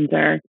Wives of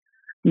Windsor.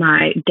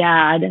 My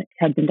dad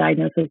had been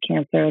diagnosed with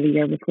cancer the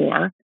year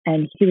before,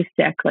 and he was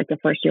sick. Like the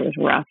first year was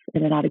rough,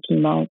 in and out of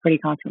chemo pretty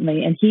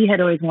constantly. And he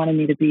had always wanted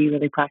me to be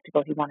really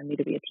practical. He wanted me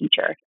to be a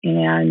teacher.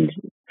 And,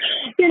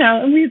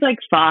 and we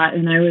fought,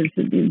 and I was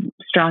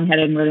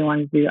strong-headed and really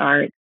wanted to do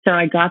art. So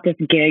I got this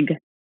gig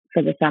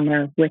for the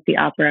summer with the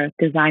opera,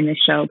 designed the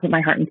show, put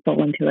my heart and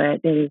soul into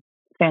it. It was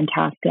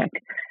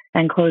fantastic.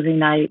 And closing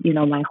night,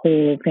 my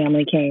whole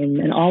family came,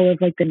 and all of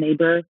the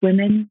neighbor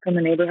women from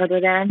the neighborhood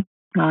were there.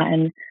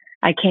 And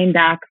I came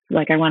back,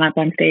 I went up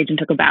on stage and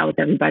took a bow with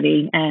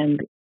everybody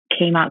and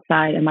came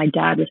outside, and my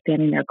dad was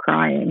standing there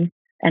crying.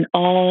 And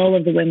all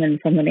of the women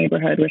from the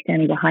neighborhood were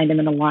standing behind him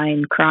in a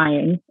line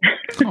crying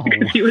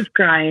because he was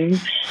crying.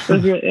 It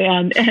was really,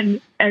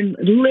 and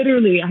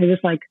literally, I was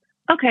like,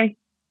 okay,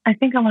 I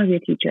think I want to be a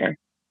teacher.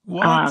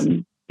 What?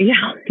 Yeah.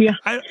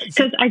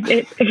 Because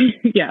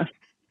yeah.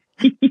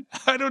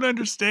 I don't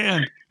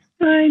understand.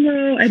 I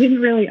know. I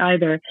didn't really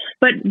either.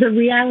 But the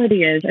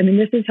reality is,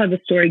 this is how the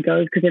story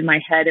goes, because in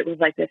my head, it was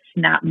like this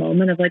snap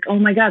moment of oh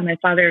my God, my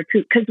father,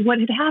 because what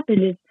had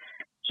happened is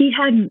he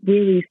hadn't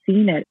really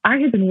seen it. I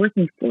had been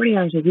working 40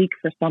 hours a week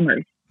for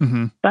summers,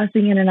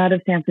 busing in and out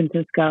of San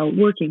Francisco,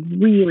 working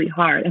really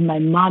hard. And my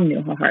mom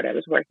knew how hard I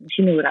was working.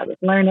 She knew what I was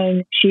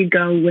learning. She'd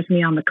go with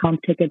me on the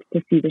comp tickets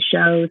to see the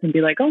shows and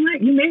be like, oh,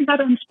 you made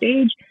that on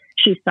stage.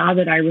 She saw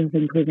that I was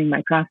improving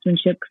my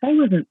craftsmanship, because I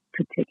wasn't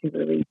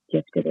particularly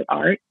gifted at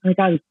art.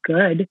 I was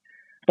good,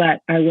 but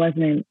I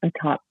wasn't a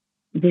top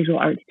visual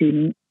art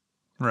student.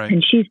 Right.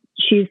 And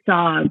she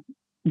saw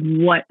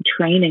what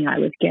training I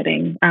was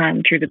getting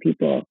through the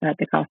people at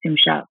the costume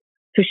shop.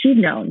 So she'd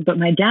known, but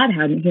my dad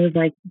hadn't. He was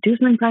like, do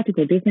something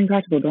practical,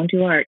 don't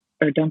do art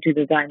or don't do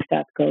design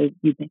stuff.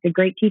 You'd make a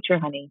great teacher,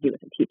 honey. He was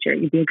a teacher.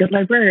 You'd be a good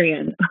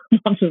librarian.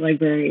 I was a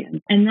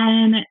librarian. And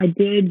then I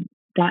did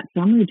that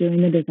summer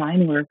doing the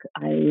design work.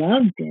 I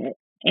loved it.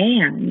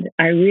 And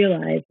I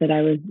realized that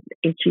I was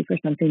itchy for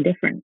something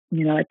different.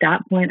 At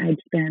that point, I'd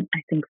spent,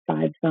 I think,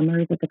 5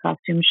 summers at the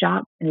costume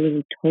shop. It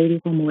was a total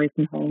home away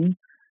from home.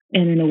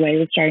 And in a way, it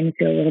was starting to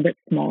feel a little bit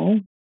small.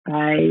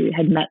 I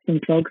had met some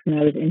folks and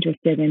I was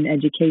interested in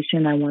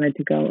education. I wanted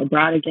to go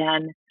abroad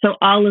again. So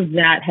all of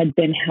that had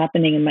been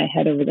happening in my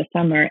head over the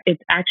summer.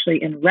 It's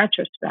actually in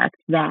retrospect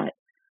that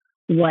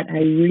what I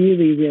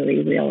really,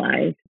 really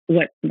realized,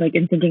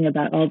 in thinking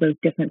about all those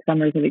different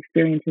summers of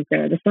experiences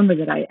there, the summer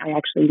that I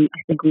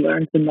think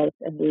learned the most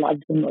and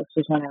loved the most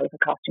was when I was a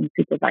costume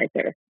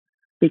supervisor,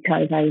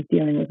 because I was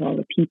dealing with all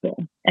the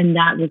people. And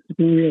that was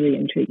really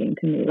intriguing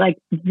to me,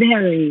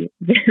 very,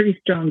 very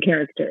strong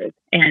characters.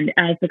 And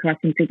as the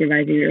costume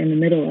supervisor, you're in the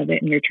middle of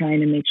it and you're trying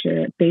to make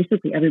sure that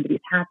basically everybody's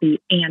happy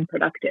and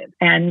productive.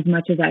 And as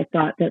much as I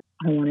thought that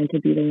I wanted to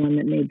be the one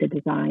that made the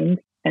designs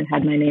and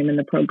had my name in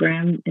the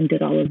program and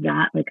did all of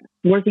that,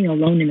 working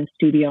alone in a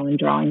studio and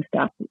drawing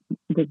stuff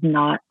was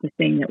not the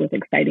thing that was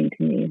exciting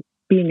to me.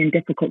 Being in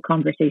difficult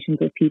conversations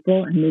with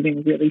people and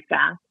moving really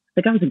fast.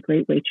 I was a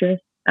great waitress.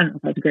 I don't know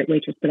if I was a great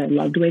waitress, but I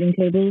loved waiting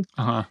tables,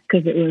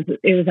 because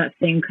it was that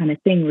same kind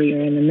of thing where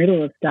you're in the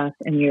middle of stuff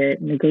and you're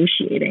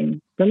negotiating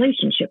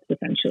relationships,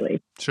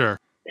 essentially. Sure.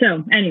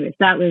 So anyways,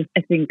 that was,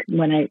 I think,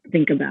 when I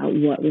think about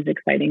what was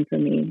exciting for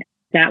me,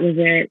 that was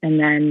it. And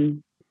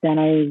then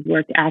I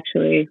worked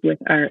actually with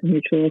our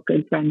mutual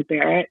good friend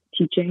Barrett,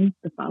 teaching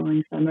the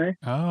following summer.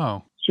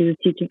 Oh. She was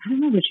teaching, I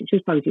don't know, she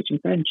was probably teaching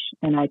French,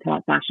 and I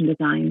taught fashion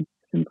design,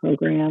 some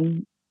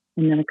program.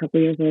 And then a couple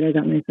of years later, I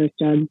got my first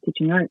job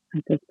teaching art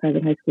at this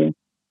private high school.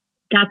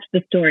 That's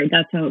the story.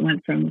 That's how it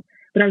went from.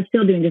 But I was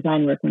still doing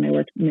design work when I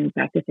moved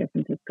back to San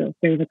Francisco.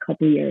 There was a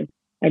couple of years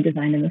I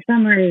designed in the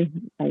summers.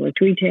 I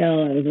worked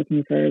retail. I was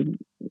looking for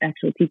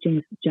actual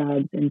teaching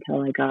jobs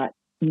until I got,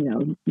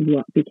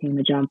 what became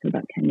a job for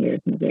about 10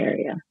 years in the Bay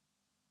Area,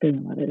 doing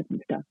a lot of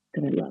different stuff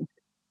that I loved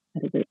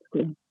at a great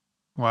school.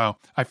 Wow.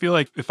 I feel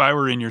like if I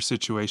were in your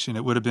situation,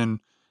 it would have been,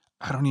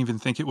 I don't even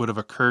think it would have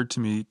occurred to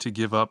me to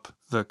give up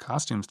the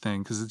costumes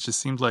thing, because it just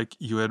seemed like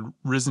you had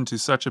risen to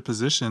such a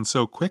position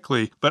so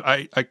quickly. But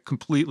I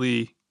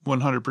completely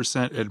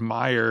 100%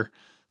 admire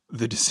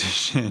the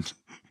decision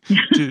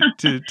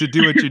to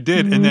do what you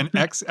did and then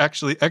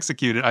actually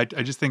execute it. I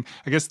just think,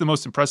 I guess the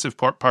most impressive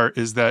part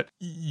is that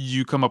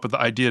you come up with the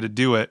idea to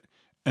do it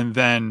and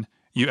then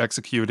you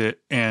execute it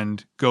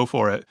and go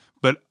for it.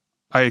 But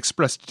I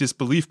expressed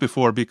disbelief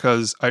before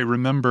because I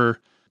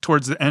remember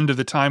towards the end of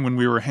the time when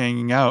we were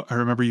hanging out, I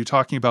remember you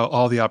talking about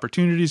all the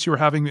opportunities you were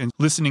having and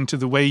listening to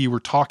the way you were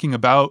talking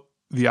about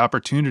the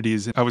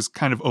opportunities. I was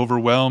kind of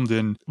overwhelmed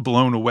and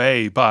blown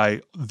away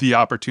by the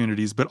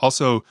opportunities, but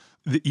also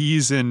the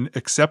ease and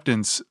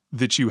acceptance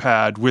that you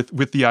had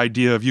with the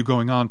idea of you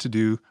going on to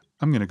do,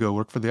 I'm going to go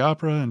work for the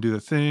opera and do the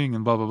thing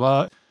and blah, blah,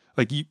 blah.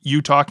 Like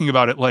you talking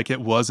about it like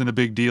it wasn't a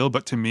big deal.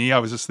 But to me, I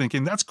was just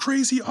thinking, that's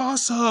crazy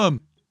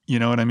awesome. You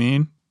know what I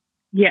mean?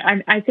 Yeah,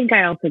 I think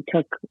I also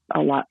took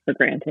a lot for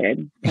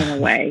granted in a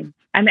way.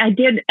 I mean, I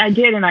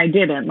did and I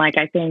didn't. Like,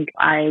 I think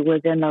I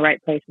was in the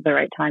right place at the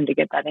right time to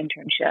get that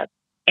internship.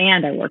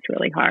 And I worked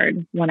really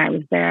hard when I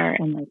was there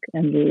and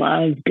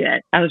loved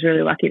it. I was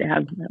really lucky to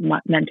have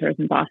mentors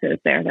and bosses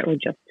there that were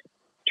just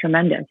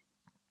tremendous.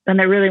 And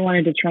they really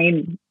wanted to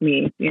train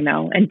me,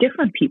 and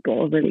different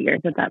people over the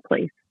years at that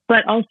place.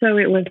 But also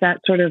it was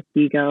that sort of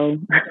ego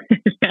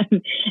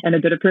and a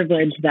bit of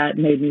privilege that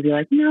made me be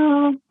like,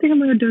 no, I think I'm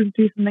going to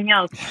do something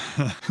else,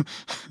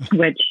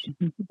 which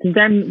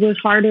then was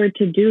harder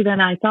to do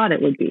than I thought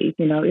it would be.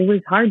 It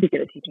was hard to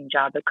get a teaching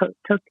job. It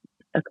took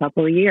a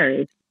couple of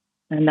years.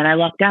 And then I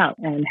lucked out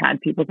and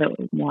had people that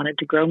wanted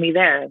to grow me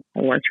there.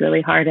 I worked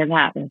really hard at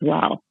that as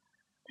well.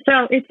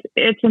 So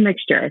it's a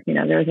mixture.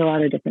 There's a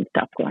lot of different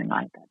stuff going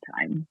on at that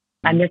time.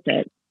 I miss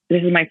it.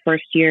 This is my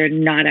first year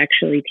not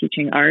actually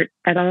teaching art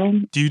at all.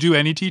 Do you do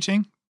any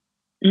teaching?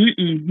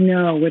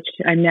 No, which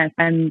I miss.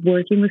 I'm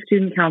working with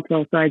student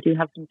council, so I do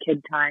have some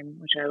kid time,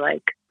 which I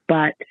like.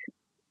 But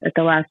at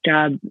the last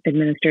job,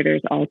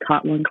 administrators all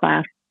taught one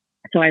class.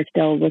 So I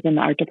still was in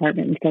the art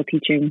department and still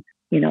teaching,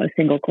 a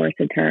single course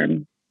a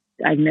term.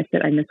 I miss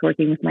it. I miss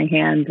working with my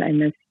hands. I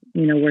miss,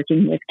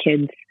 working with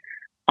kids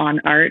on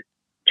art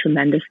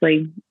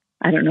tremendously.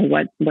 I don't know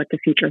what the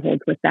future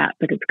holds with that,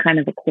 but it's kind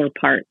of a core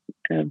part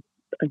of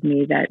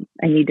me that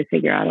I need to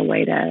figure out a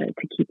way to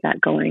keep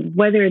that going,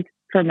 whether it's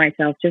for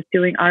myself, just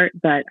doing art,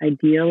 but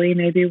ideally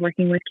maybe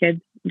working with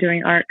kids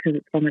doing art because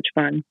it's so much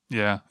fun.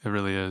 Yeah, it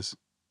really is.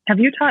 Have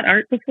you taught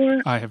art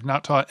before? I have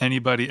not taught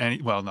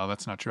anybody well, no,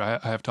 that's not true. I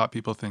have taught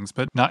people things,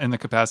 but not in the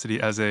capacity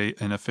as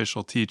an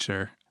official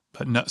teacher.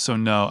 But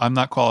no, I'm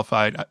not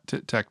qualified to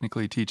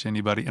technically teach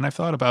anybody. And I've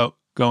thought about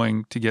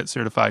going to get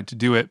certified to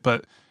do it,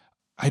 but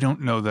I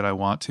don't know that I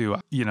want to.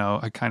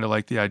 I kind of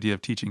like the idea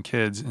of teaching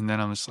kids. And then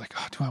I'm just like,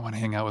 do I want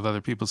to hang out with other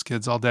people's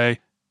kids all day?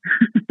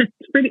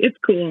 It's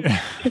cool.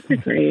 Kids are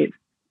great.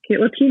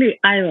 Well,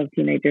 I love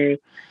teenagers.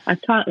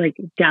 I've taught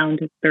down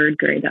to third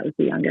grade. That was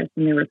the youngest,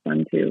 and they were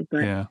fun too.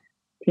 But yeah.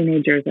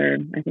 Teenagers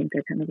I think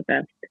they're kind of the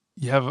best.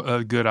 You have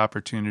a good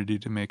opportunity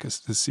to make a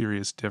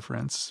serious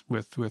difference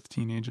with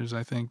teenagers,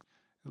 I think,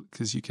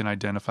 because you can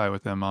identify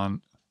with them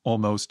on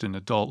almost an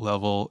adult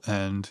level.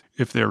 And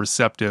if they're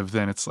receptive,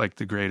 then it's like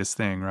the greatest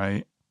thing,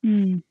 right?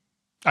 Mm.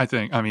 I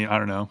think. I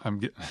don't know.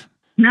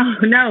 No.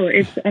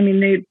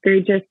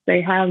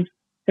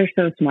 They're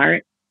so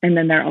smart, and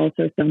then they're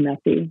also so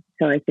messy.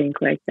 So I think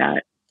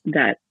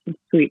that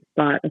sweet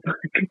spot of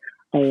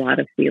a lot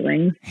of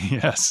feelings,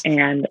 yes,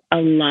 and a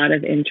lot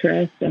of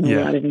interest and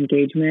a lot of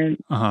engagement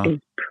is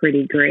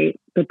pretty great.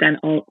 But then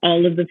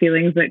all of the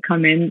feelings that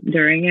come in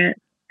during it,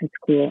 it's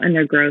cool. And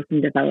their growth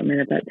and development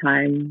at that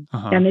time.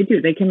 And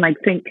they can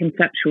think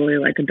conceptually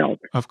like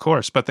adults. Of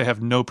course, but they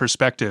have no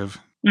perspective.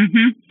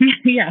 Mm-hmm.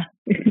 Yeah,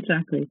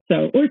 exactly.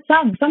 So, or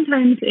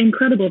sometimes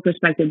incredible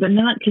perspective, but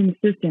not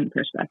consistent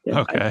perspective.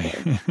 Okay.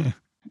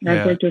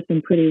 I've worked with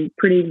some pretty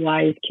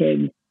wise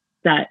kids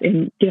that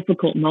in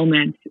difficult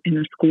moments in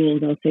a school,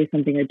 they'll say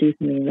something or do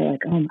something, and they're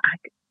like, oh,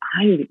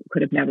 I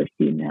could have never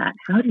seen that.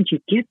 How did you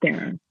get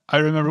there? I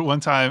remember one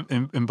time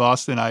in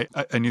Boston, I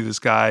knew this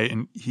guy,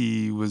 and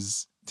he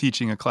was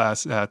teaching a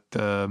class at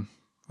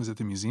was it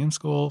the museum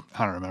school?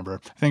 I don't remember.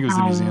 I think it was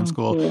the museum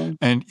school. Cool.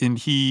 And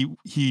he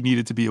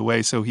needed to be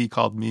away, so he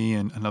called me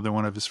and another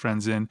one of his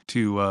friends in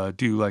to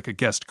do a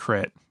guest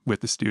crit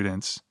with the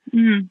students.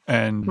 Mm-hmm.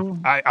 And cool.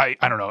 I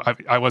don't know.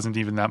 I wasn't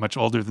even that much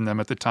older than them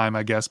at the time,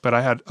 I guess, but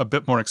I had a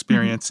bit more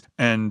experience.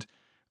 Mm-hmm. And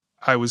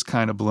I was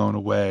kind of blown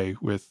away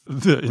with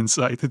the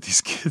insight that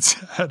these kids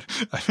had.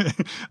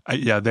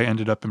 They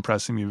ended up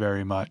impressing me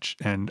very much.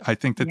 And I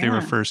think that they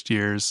were first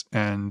years,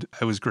 and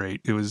it was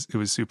great. It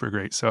was super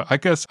great. So I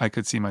guess I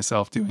could see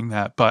myself doing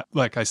that. But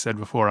like I said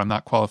before, I'm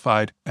not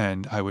qualified,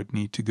 and I would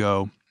need to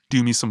go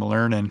do me some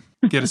learning,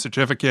 get a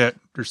certificate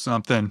or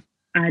something.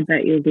 I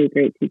bet you'll be a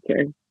great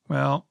teacher.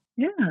 Well,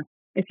 yeah.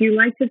 If you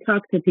like to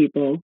talk to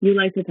people, you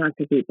like to talk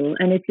to people.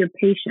 And if you're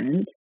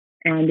patient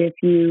and if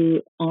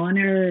you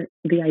honor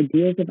the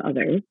ideas of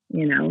others,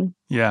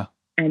 yeah.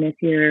 And if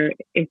you're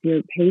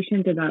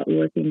patient about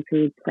working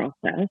through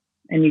process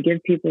and you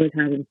give people the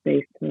time and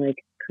space to like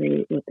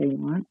create what they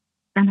want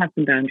and have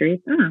some boundaries,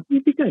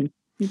 you'd be good.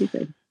 You'd be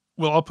good.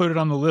 Well, I'll put it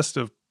on the list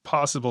of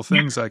possible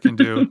things I can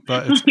do,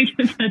 but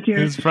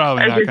it's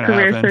probably not going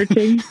to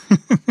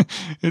happen.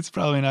 It's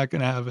probably not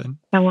going to happen.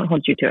 I won't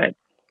hold you to it.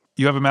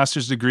 You have a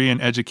master's degree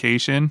in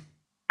education?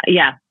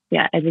 Yeah.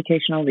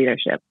 Educational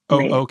leadership.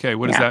 Oh, okay.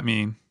 What does that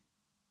mean?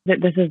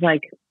 This is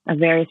like a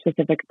very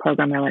specific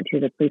program I went to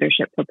that's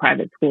leadership for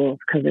private schools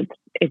because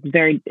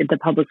the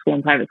public school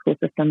and private school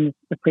systems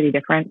are pretty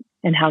different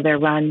in how they're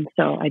run.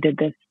 So I did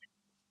this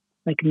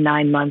like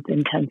 9-month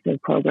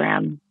intensive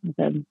program with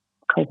a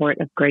cohort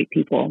of great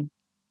people.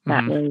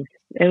 That was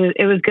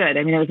good.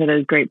 I mean, it was at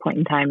a great point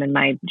in time in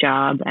my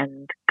job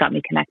and got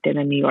me connected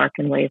in New York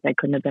in ways I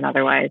couldn't have been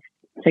otherwise.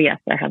 So yes,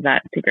 I have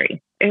that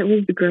degree. It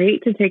was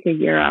great to take a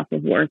year off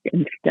of work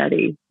and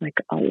study like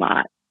a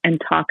lot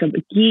and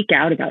geek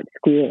out about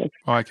schools.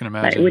 Oh, I can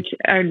imagine. Which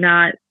are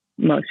not,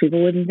 most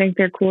people wouldn't think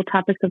they're cool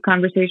topics of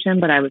conversation,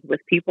 but I was with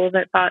people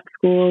that thought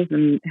schools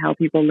and how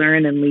people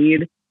learn and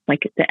lead,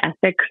 like the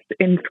ethics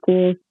in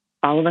schools.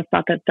 All of us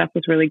thought that stuff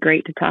was really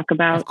great to talk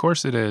about. Of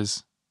course it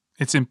is.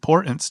 It's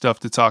important stuff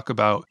to talk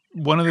about.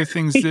 One of the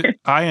things that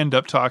I end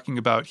up talking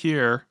about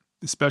here,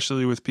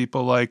 especially with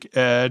people like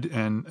Ed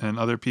and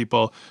other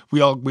people, we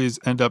always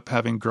end up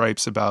having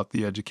gripes about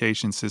the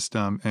education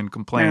system and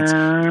complaints.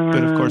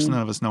 But of course,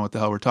 none of us know what the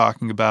hell we're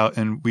talking about,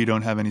 and we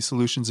don't have any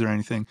solutions or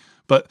anything.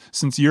 But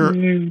since you're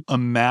a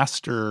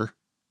master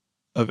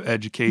of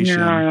education,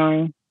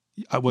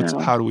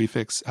 how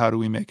do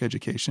we make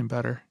education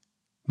better?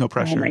 No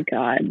pressure. Oh my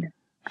God.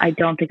 I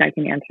don't think I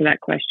can answer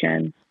that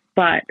question.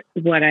 But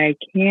what I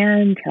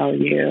can tell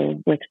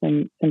you with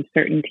some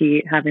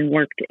certainty, having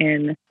worked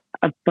in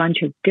a bunch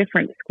of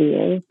different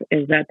schools,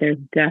 is that there's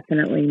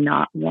definitely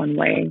not one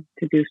way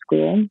to do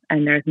school,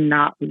 and there's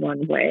not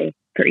one way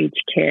for each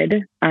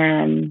kid.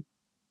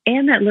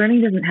 And that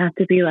learning doesn't have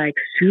to be like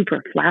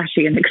super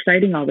flashy and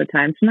exciting all the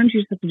time. Sometimes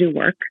you just have to do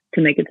work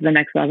to make it to the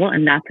next level,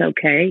 and that's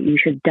okay. You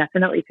should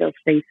definitely feel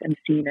safe and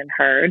seen and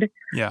heard.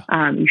 Yeah.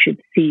 You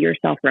should see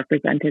yourself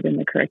represented in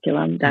the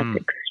curriculum. That's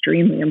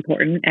extremely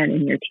important, and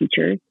in your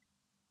teachers.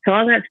 So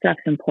all that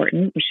stuff's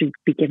important. You should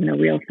be given a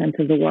real sense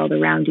of the world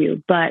around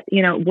you. But,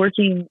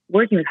 working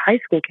with high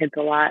school kids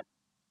a lot,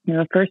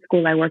 the first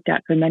school I worked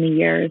at for many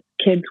years,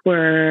 kids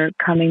were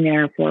coming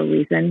there for a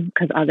reason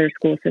because other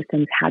school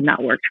systems had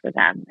not worked for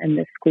them. And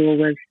this school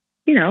was,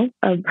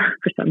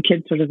 for some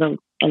kids, sort of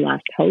a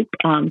last hope.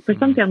 For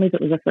some families,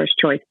 it was a first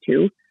choice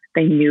too.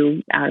 They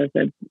knew out of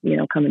the,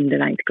 coming to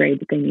 9th grade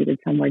that they needed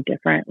somewhere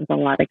different with a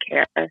lot of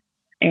care.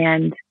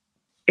 And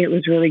it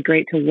was really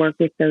great to work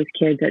with those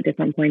kids at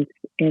different points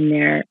in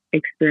their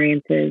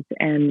experiences.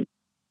 And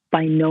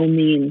by no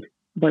means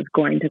was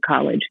going to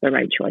college the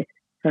right choice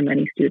for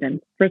many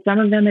students. For some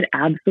of them, it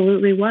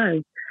absolutely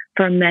was.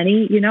 For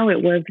many,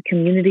 it was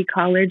community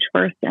college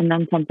first and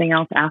then something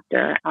else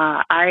after.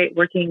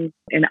 Working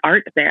in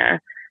art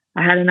there,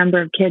 I had a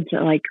number of kids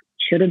that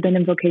should have been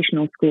in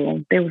vocational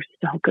school. They were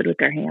so good with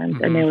their hands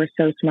and they were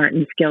so smart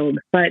and skilled.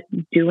 But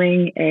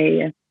doing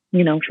a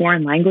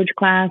foreign language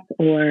class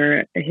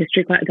or a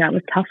history class, that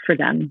was tough for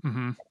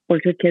them.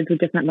 Worked with kids with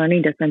different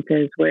learning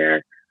differences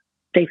where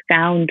they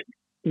found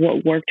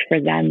what worked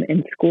for them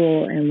in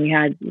school, and we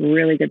had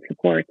really good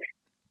support.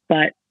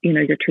 But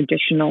your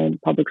traditional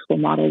public school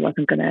model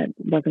wasn't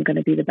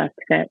gonna be the best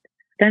fit.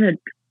 Then a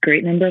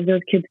great number of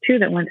those kids too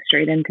that went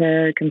straight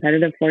into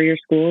competitive 4-year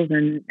schools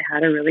and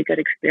had a really good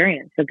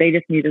experience. So they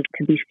just needed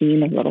to be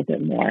seen a little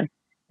bit more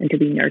and to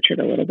be nurtured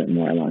a little bit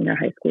more along their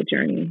high school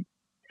journey.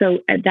 So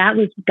that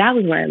was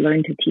where I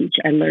learned to teach.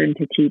 I learned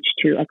to teach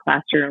to a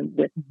classroom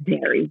with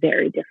very,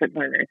 very different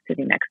learners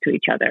sitting next to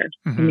each other.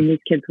 I mean, these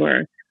kids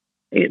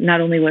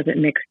not only was it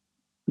mixed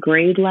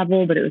grade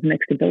level, but it was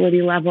mixed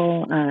ability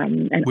level.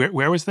 And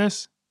where was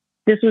this?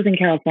 This was in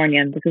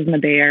California. This was in the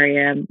Bay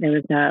Area. It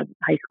was a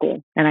high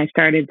school. And I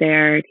started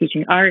there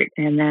teaching art,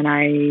 and then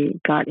I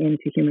got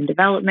into human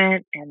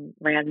development and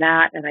ran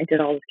that. And I did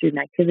all the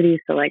student activities.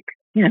 So I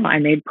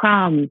made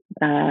prom,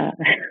 I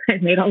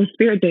made all the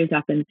spirit days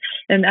happen.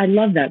 And I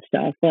love that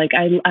stuff.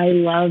 I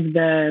love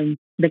the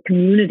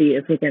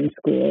communities within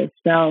schools.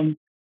 So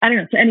I don't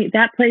know. So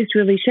that place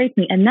really shaped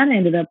me. And then I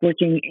ended up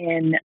working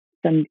in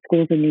some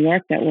schools in New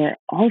York that were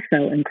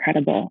also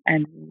incredible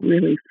and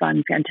really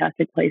fun,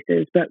 fantastic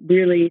places. But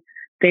really,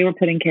 they were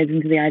putting kids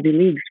into the Ivy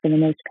Leagues for the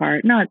most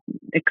part, not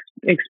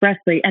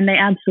expressly. And they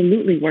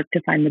absolutely worked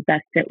to find the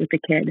best fit with the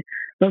kid.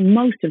 But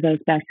most of those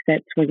best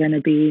fits were going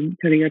to be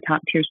sort of your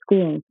top tier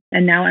schools.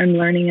 And now I'm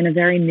learning in a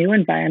very new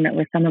environment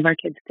where some of our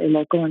kids stay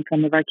local and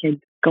some of our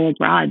kids go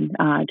abroad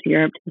to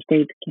Europe, to the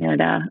States,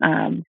 Canada.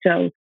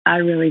 So I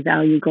really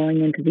value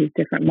going into these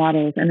different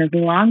models. And as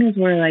long as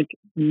we're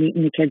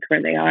meeting the kids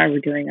where they are, we're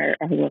doing our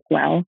work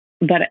well.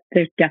 but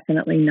there's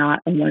definitely not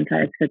a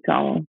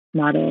one-size-fits-all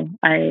model.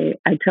 I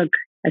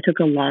took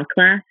a law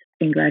class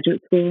in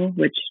graduate school,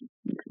 which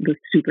was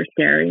super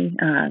scary.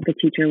 The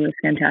teacher was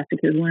fantastic.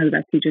 He was one of the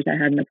best teachers I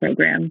had in the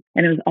program.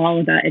 And it was all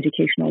about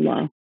educational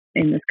law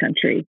in this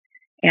country.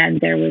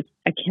 And there was,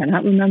 I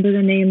cannot remember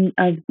the name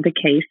of the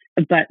case,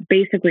 but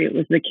basically it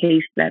was the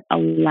case that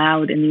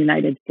allowed in the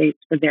United States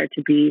for there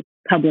to be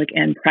public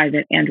and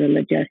private and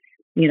religious,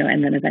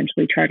 and then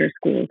eventually charter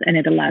schools. And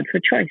it allowed for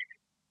choice.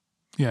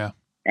 Yeah.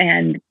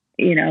 And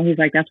he's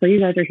like, that's why you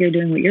guys are here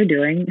doing what you're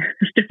doing,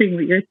 studying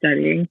what you're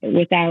studying.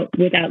 Without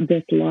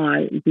this law,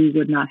 we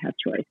would not have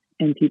choice,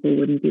 and people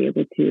wouldn't be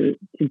able to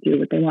do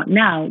what they want.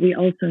 Now, we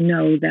also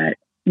know that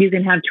you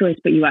can have choice,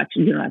 but you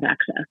don't have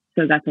access.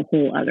 So that's a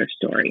whole other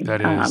story.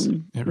 That is,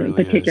 it really in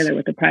particular is.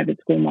 With the private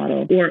school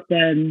model, or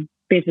then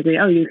basically,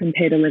 you can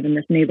pay to live in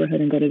this neighborhood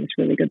and go to this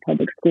really good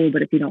public school,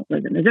 but if you don't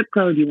live in the zip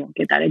code, you won't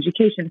get that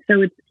education.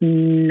 So it's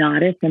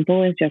not as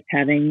simple as just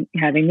having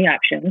the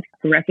options.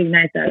 I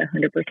recognize that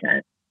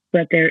 100%.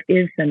 But there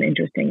is some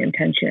interesting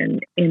intention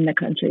in the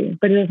country,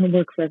 but it doesn't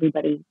work for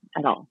everybody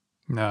at all.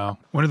 No.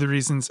 One of the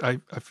reasons I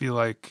feel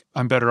like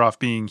I'm better off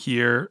being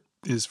here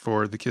is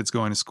for the kids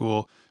going to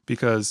school,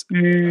 because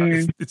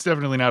it's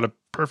definitely not a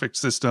perfect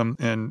system,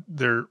 and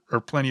there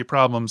are plenty of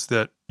problems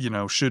that,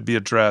 should be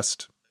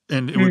addressed.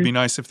 And it would be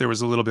nice if there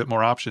was a little bit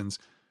more options.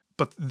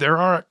 But there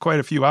are quite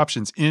a few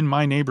options. In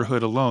my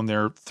neighborhood alone,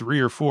 there are 3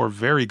 or 4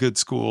 very good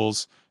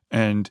schools,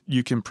 and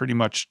you can pretty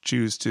much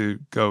choose to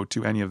go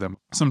to any of them.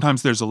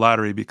 Sometimes there's a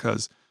lottery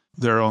because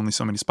there are only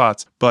so many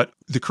spots, but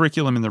the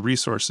curriculum and the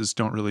resources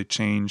don't really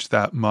change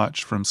that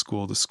much from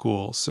school to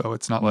school. So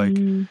it's not like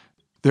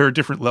there are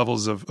different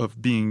levels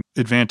of being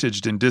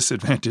advantaged and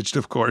disadvantaged,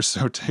 of course.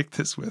 So take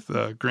this with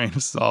a grain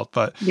of salt.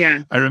 But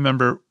yeah. I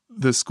remember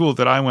the school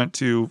that I went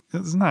to, it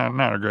was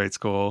not a great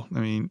school. I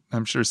mean,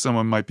 I'm sure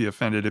someone might be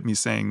offended at me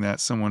saying that,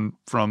 someone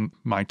from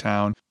my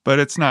town, but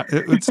it's not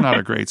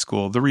a great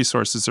school. The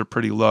resources are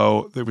pretty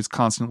low. There was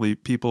constantly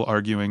people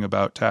arguing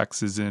about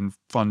taxes and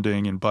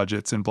funding and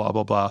budgets and blah,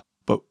 blah, blah.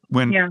 But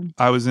when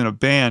I was in a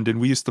band and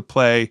we used to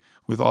play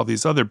with all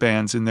these other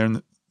bands, and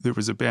then there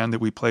was a band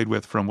that we played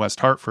with from West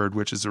Hartford,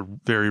 which is a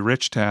very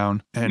rich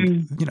town.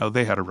 And,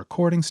 they had a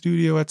recording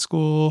studio at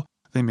school.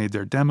 They made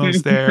their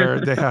demos there.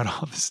 They had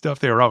all this stuff.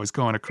 They were always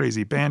going to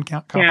crazy band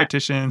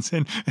competitions,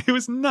 and it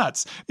was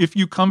nuts. If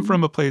you come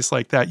from a place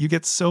like that, you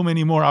get so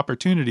many more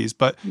opportunities.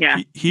 But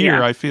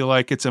here, I feel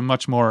like it's a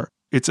much more.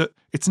 It's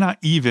not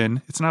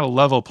even. It's not a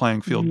level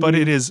playing field, but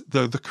it is.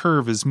 The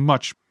curve is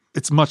much.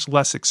 It's much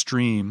less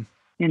extreme.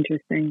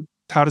 Interesting.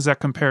 How does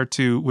that compare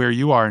to where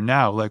you are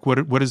now? Like,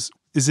 what is?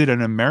 Is it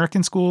an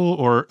American school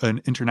or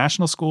an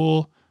international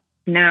school?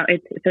 No,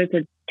 it's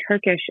a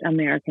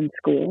Turkish-American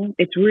school.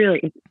 It's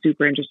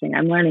super interesting.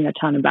 I'm learning a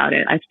ton about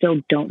it. I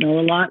still don't know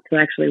a lot, so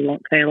I actually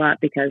won't say a lot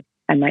because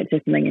I might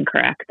say something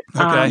incorrect.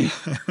 Okay.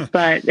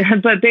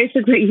 But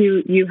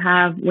basically, we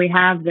have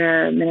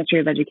the Ministry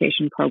of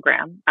Education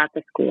program at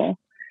the school,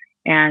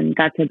 and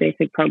that's a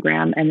basic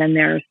program. And then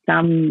there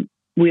are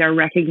we are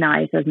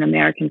recognized as an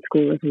American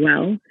school as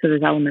well. So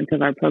there's elements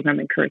of our program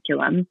and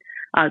curriculum.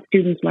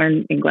 Students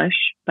learn English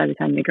by the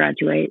time they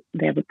graduate.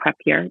 They have a prep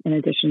year in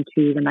addition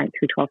to the 9th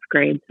through 12th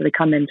grade. So they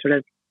come in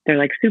they're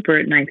like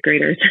super 9th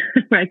graders,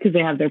 right? Because they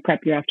have their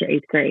prep year after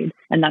 8th grade.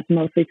 And that's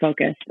mostly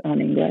focused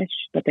on English,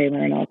 but they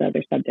learn all the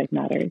other subject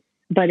matters.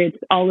 But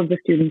all of the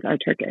students are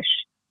Turkish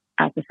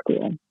at the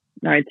school,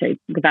 or I'd say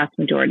the vast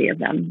majority of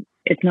them.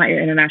 It's not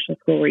your international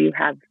school where you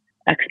have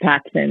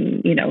expats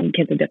and,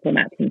 kids of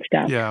diplomats and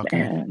stuff. Yeah, okay.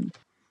 And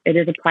it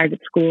is a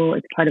private school.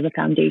 It's part of a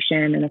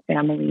foundation and a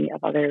family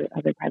of other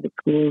private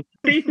schools.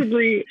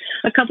 Basically,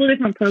 a couple of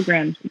different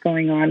programs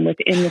going on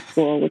within the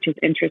school, which is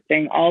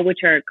interesting, all which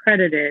are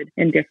accredited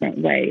in different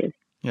ways.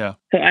 Yeah.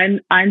 So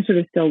I'm sort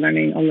of still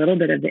learning a little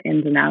bit of the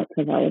ins and outs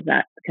of all of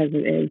that because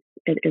it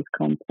is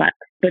complex.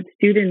 But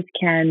students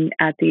can,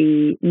 at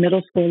the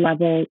middle school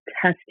level,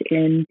 test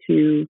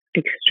into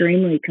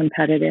extremely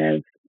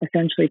competitive,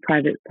 essentially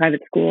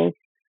private schools.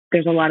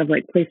 There's a lot of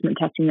placement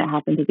testing that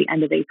happens at the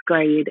end of 8th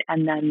grade.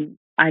 And then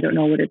I don't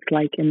know what it's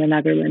like in the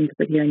Netherlands,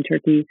 but here in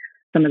Turkey,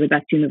 some of the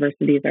best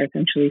universities are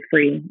essentially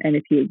free. And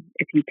if you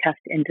test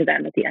into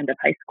them at the end of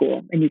high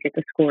school and you get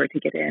the score to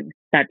get in,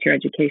 that's your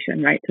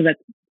education, right? So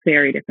that's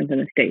very different than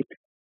the States,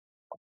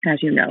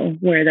 as you know,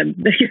 where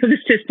the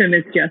system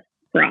is just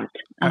fraught.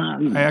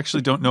 I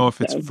actually don't know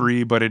if it's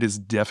free, but it is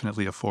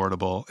definitely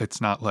affordable.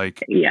 It's not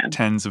like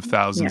tens of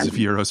thousands of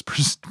euros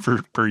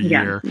per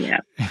year. Yeah.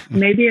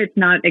 Maybe it's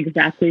not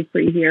exactly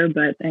free here,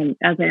 but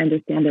as I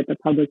understand it, the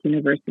public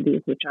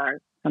universities, which are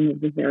some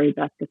of the very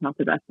best, if not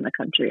the best in the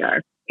country,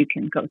 you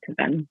can go to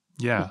them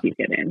if you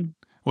get in.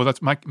 Well,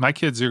 that's my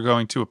kids are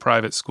going to a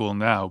private school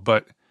now,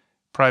 but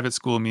private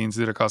school means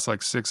that it costs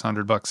like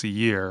 $600 a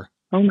year.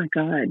 Oh my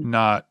God.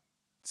 Not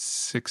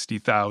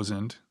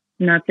 60,000.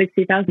 Not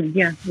 60,000,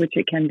 which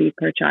it can be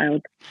per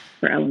child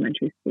for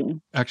elementary school.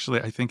 Actually,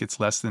 I think it's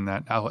less than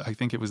that. I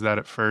think it was that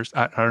at first.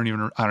 I don't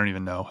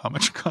even know how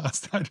much it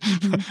costs.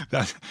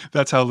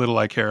 That's how little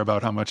I care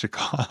about how much it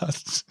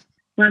costs.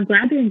 Well, I'm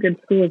glad they're in good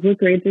schools. What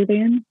grades are they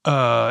in?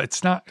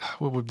 It's not,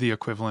 what would the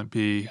equivalent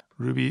be?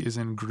 Ruby is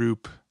in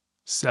group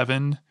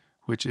 7,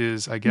 which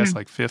is, I guess,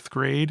 like 5th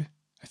grade,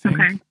 I think.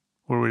 Okay.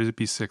 Or would it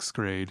be 6th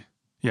grade?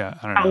 Yeah,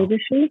 I don't know. How old is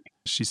she?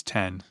 She's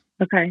 10.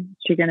 Okay. Is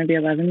she going to be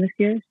 11 this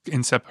year?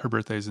 Her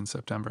birthday is in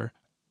September.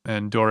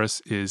 And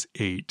Doris is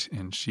 8,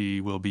 and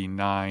she will be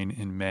 9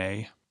 in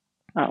May.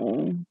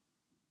 Oh.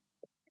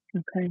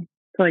 Okay.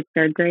 So like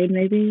 3rd grade,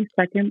 maybe?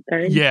 2nd,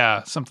 3rd?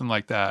 Yeah, something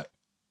like that.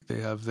 They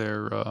have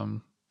their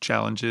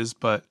challenges,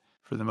 but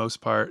for the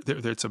most part,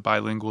 it's a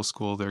bilingual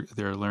school.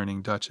 They're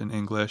learning Dutch and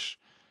English,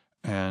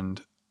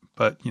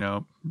 but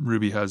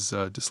Ruby has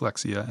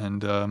dyslexia,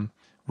 and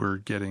we're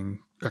getting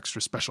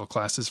extra special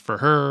classes for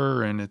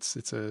her, and it's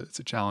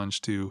a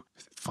challenge to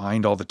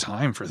find all the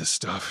time for this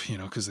stuff,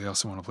 because they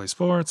also want to play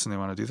sports and they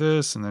want to do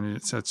this, and then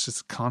it's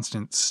just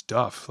constant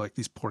stuff. Like,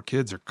 these poor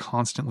kids are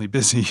constantly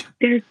busy.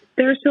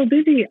 They're so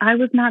busy. I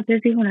was not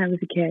busy when I was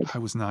a kid. I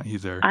was not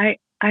either. I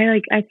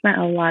spent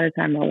a lot of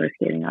time roller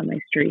skating on my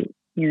street,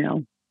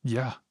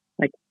 Yeah.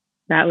 Like,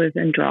 that was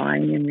in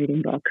drawing and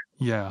reading books.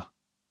 Yeah.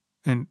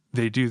 And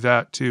they do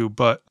that too,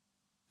 but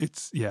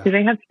yeah. Do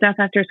they have stuff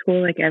after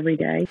school like every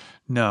day?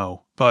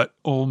 No, but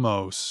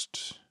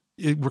almost.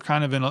 We're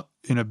kind of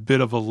in a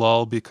bit of a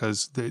lull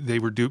because they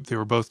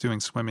were both doing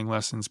swimming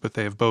lessons, but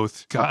they have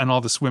both gotten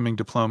all the swimming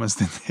diplomas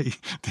that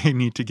they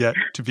need to get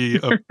to be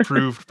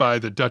approved by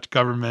the Dutch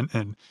government,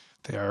 and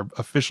they are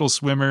official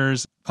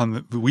swimmers.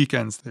 On the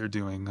weekends, they're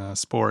doing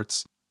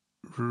sports.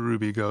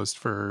 Ruby goes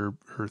for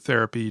her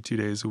therapy 2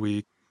 days a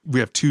week.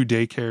 We have 2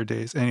 daycare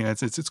days. Anyway,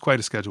 it's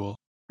quite a schedule.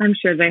 I'm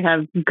sure they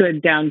have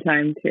good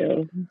downtime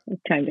too.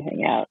 It's time to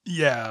hang out.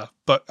 Yeah,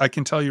 but I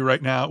can tell you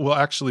right now, well,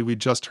 actually, we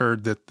just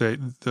heard that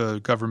the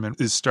government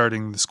is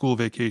starting the school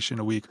vacation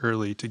a week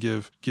early to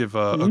give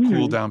a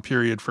cool down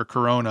period for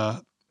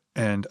Corona.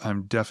 And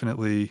I'm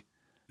definitely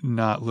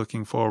not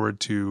looking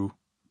forward to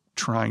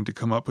trying to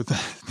come up with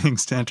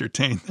things to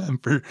entertain them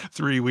for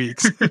 3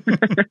 weeks.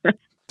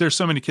 There's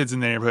so many kids in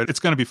the neighborhood. It's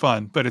going to be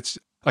fun, but it's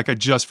like I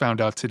just found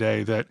out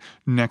today that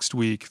next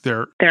week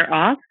they're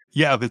off?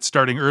 Yeah, that's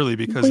starting early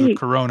because of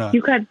Corona.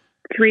 You got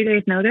 3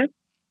 days notice?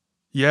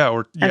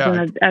 Yeah,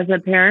 as a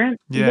parent?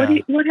 Yeah.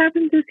 What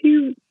happens if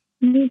you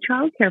need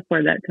childcare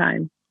for that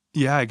time?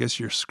 Yeah, I guess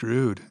you're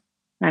screwed.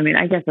 I mean,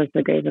 I guess that's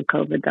the days of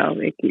COVID, though.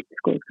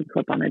 Schools can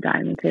flip on a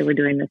dime and say we're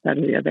doing this, that,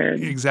 or the other.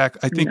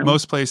 Exactly. I think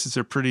most places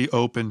are pretty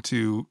open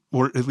to,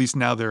 or at least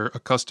now they're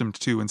accustomed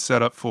to and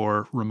set up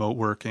for remote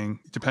working,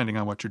 depending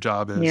on what your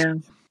job is. Yeah.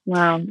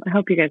 Well, I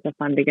hope you guys have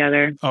fun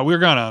together. Oh, we're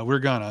gonna.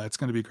 It's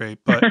gonna be great.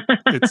 But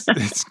it's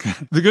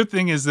the good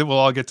thing is that we'll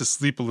all get to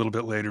sleep a little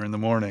bit later in the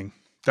morning.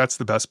 That's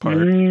the best part.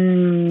 That's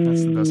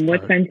the best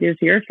part. What time does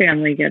your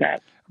family get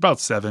up?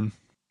 About 7.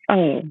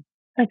 Oh,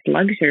 that's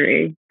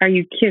luxury. Are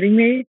you kidding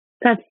me?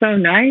 That's so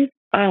nice.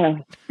 Oh,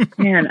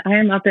 man, I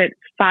am up at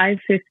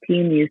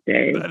 5:15 these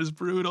days. That is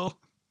brutal.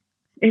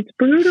 It's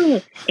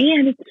brutal,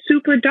 and it's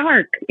super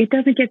dark. It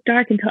doesn't get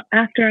dark until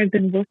after I've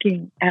been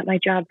working at my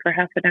job for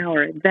half an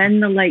hour. Then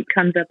the light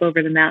comes up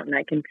over the mountain.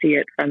 I can see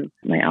it from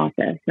my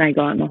office, and I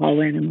go out in the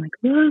hallway, and I'm like,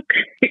 look,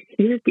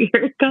 here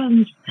it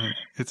comes.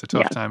 It's a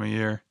tough time of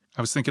year.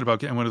 I was thinking about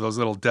getting one of those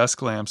little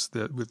desk lamps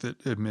that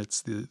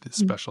emits the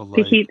special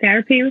light. The heat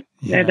therapy?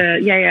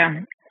 Yeah.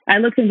 I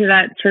looked into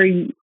that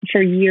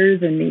for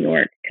years in New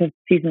York because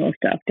seasonal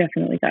stuff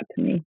definitely got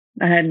to me.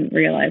 I hadn't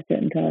realized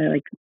it until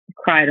I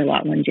cried a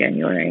lot one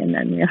January, and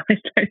then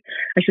realized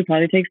I should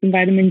probably take some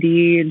vitamin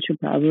D and should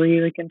probably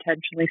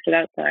intentionally sit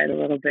outside a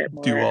little bit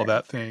more. Do all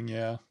that thing,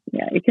 yeah.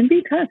 Yeah, it can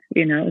be tough,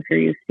 if you're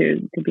used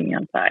to being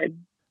outside.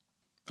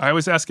 I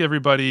always ask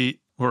everybody,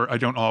 or I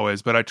don't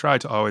always, but I try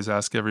to always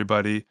ask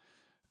everybody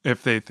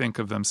if they think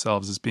of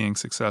themselves as being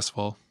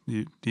successful.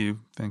 Do you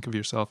think of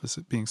yourself as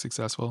being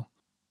successful?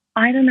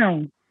 I don't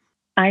know.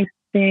 I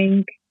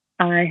think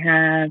I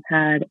have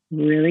had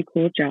really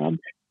cool jobs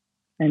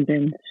and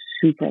been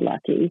super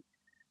lucky,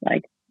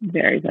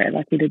 very, very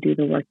lucky to do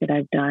the work that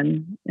I've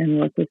done and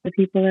work with the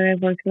people that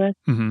I've worked with.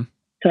 Mm-hmm.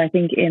 So I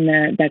think in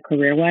that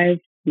career-wise,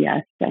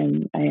 yes, I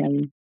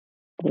am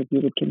what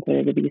you would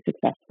consider to be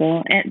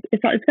successful. And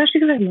it's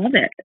especially because I love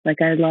it.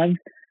 I love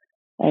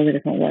all the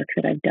different work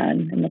that I've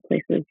done and the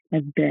places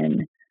I've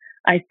been.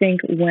 I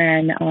think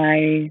when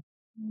I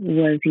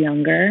was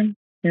younger,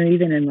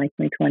 even in my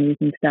 20s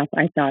and stuff,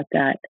 I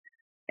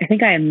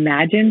think I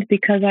imagined,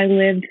 because I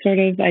lived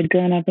I'd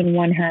grown up in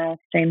one house,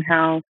 same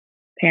house,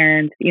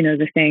 parents,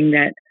 the thing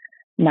that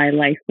my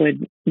life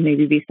would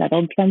maybe be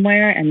settled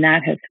somewhere. And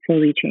that has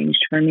fully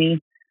changed for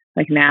me.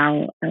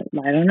 Now,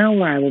 I don't know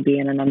where I will be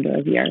in a number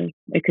of years.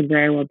 It could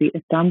very well be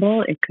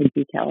Istanbul. It could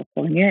be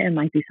California. It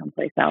might be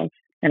someplace else.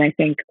 And I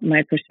think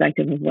my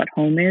perspective of what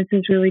home is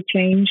has really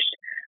changed.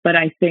 But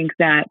I think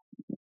that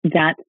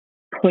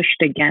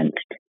pushed against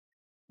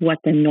what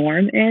the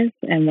norm is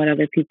and what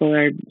other people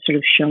are sort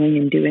of showing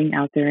and doing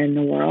out there in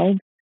the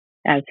world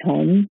as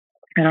home.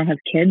 I don't have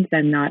kids.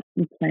 I'm not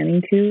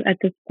planning to at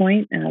this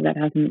point. That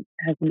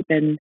hasn't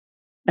been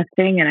a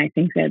thing. And I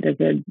think that as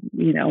a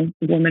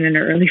woman in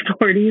her early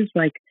 40s,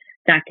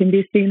 that can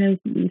be seen as,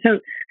 so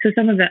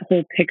some of that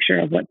whole picture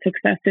of what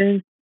success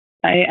is,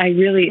 I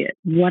really,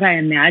 what I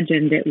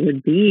imagined it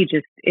would be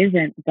just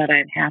isn't, but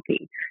I'm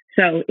happy.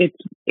 So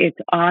it's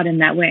odd in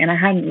that way. And I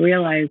hadn't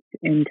realized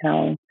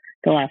until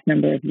the last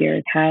number of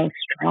years how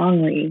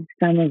strongly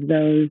some of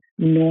those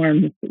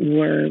norms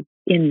were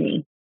in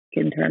me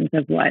in terms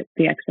of what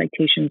the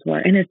expectations were.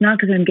 And it's not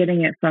because I'm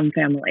getting it from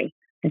family.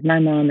 If my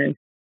mom is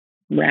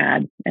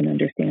rad and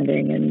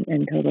understanding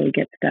and totally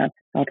gets stuff,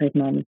 Alta's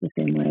mom is the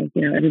same way.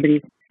 You know,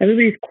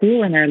 everybody's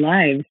cool in our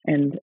lives,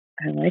 and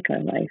I like our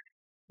life.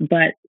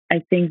 But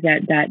I think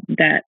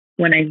that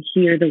when I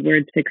hear the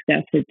word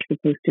success, it's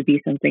supposed to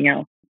be something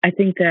else. I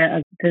think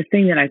the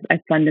thing that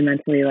I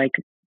fundamentally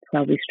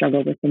probably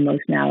struggle with the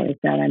most now is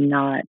that I'm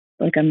not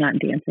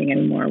dancing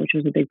anymore, which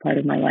was a big part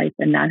of my life,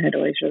 and that had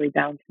always really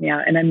balanced me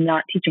out. And I'm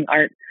not teaching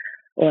art,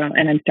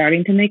 and I'm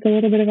starting to make a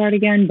little bit of art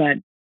again, but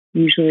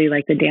usually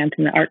the dance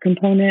and the art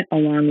component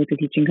along with the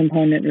teaching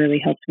component really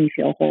helps me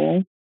feel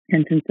whole.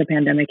 And since the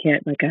pandemic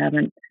hit, I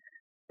haven't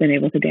been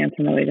able to dance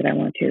in the way that I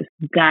want to.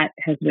 That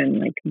has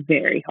been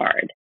very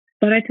hard.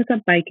 But I took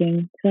up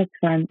biking, so that's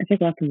fun. I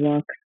take lots of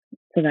walks,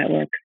 so that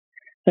works.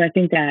 So I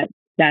think that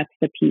that's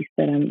the piece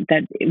when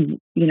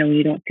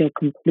you don't feel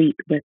complete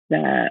with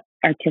the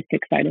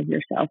artistic side of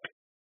yourself,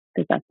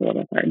 because that's a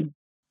little hard.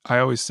 I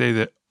always say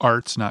that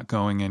art's not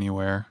going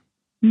anywhere.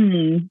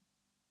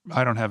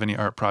 I don't have any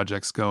art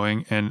projects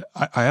going, and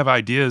I have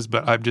ideas,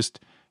 but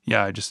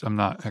I'm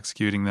not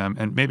executing them,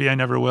 and maybe I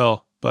never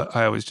will. But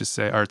I always just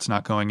say art's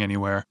not going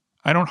anywhere.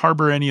 I don't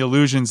harbor any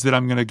illusions that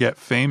I'm going to get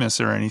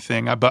famous or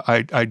anything, but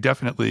I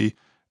definitely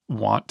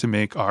want to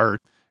make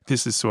art.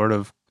 This is sort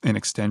of an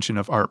extension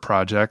of art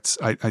projects,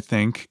 I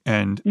think,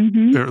 and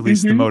or at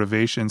least the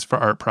motivations for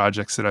art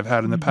projects that I've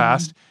had in the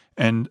past.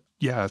 And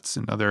yeah, it's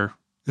another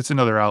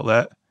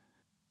outlet.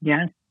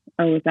 Yes.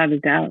 Oh, without a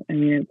doubt. I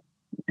mean,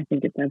 I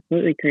think it's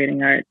absolutely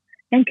creating art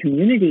and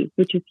community,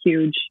 which is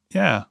huge.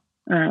 Yeah.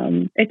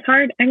 It's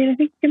hard. I mean, I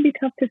think it can be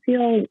tough to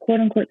feel quote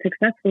unquote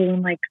successful.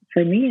 And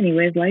for me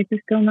anyways, life is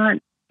still not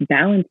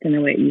balanced in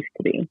the way it used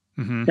to be.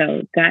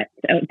 So that's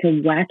a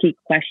wacky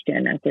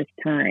question at this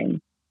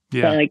time.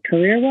 Yeah. But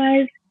career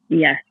wise,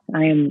 yes,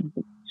 I am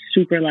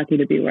super lucky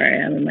to be where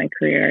I am in my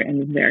career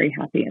and very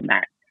happy in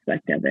that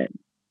aspect of it.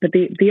 But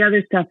the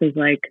other stuff is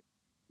I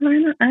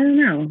don't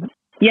know.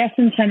 Yes,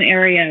 in some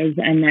areas,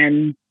 and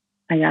then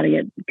I gotta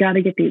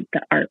get the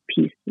art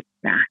piece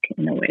back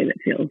in a way that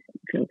feels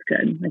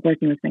good.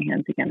 Working with my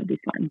hands again would be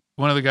fun.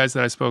 One of the guys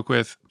that I spoke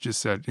with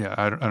just said, "Yeah,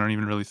 I don't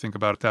even really think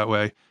about it that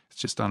way.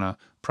 It's just on a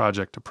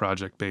project to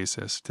project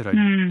basis. Did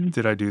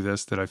I do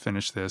this? Did I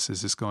finish this?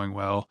 Is this going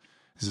well?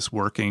 Is this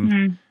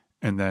working?"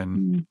 And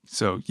then,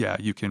 so yeah,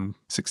 you can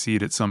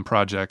succeed at some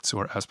projects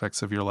or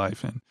aspects of your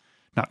life and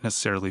not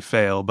necessarily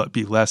fail, but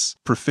be less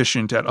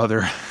proficient at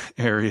other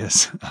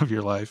areas of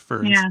your life.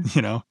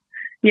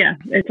 Yeah,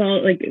 it's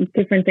all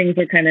different things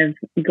are kind of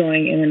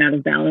going in and out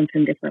of balance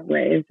in different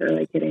ways,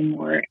 or getting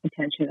more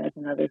attention as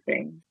another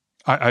thing.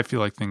 I feel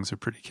like things are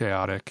pretty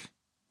chaotic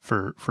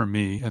for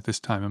me at this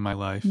time in my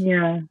life.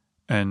 Yeah.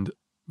 And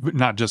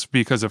not just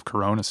because of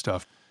Corona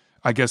stuff.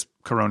 I guess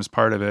Corona's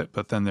part of it,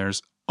 but then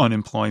there's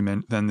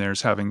unemployment, then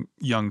there's having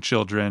young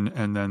children,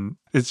 and then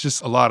it's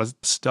just a lot of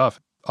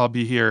stuff. I'll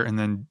be here and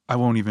then I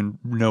won't even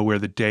know where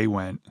the day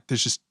went.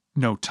 There's just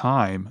no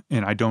time,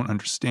 and I don't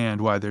understand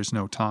why there's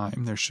no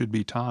time. There should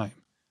be time.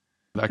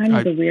 Kind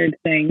of a weird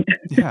thing.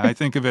 Yeah, I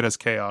think of it as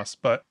chaos,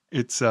 but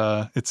it's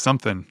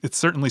something. It's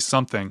certainly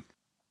something.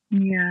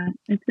 Yeah,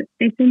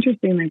 it's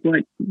interesting,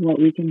 what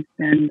we can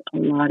spend a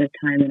lot of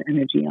time and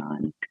energy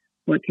on,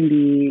 what can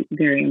be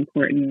very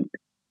important.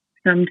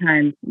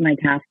 Sometimes my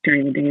tasks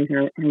during the days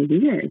are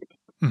weird,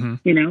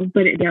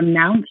 but it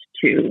amounts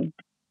to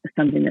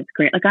something that's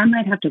great. I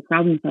might have to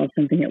problem solve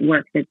something at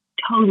work that's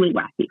totally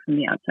wacky from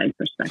the outside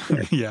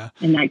perspective. Yeah.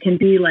 And that can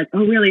be a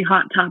really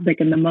hot topic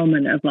in the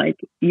moment of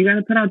you got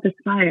to put out this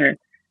fire.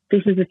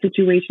 This is a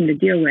situation to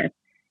deal with.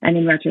 And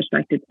in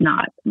retrospect, it's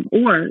not.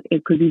 Or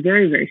it could be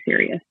very, very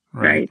serious,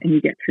 right? And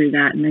you get through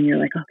that, and then you're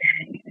like,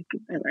 okay,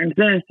 I learned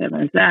this, I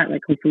learned that.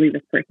 Hopefully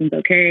this person's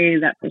okay,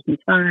 that person's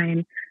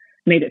fine,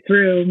 made it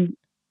through.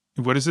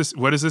 What is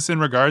this in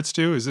regards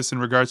to? Is this in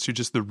regards to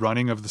just the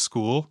running of the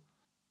school?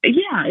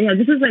 Yeah.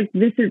 This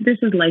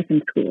is life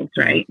in schools,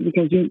 right?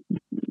 Because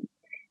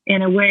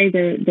in a way,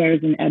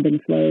 there's an ebb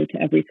and flow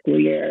to every school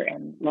year,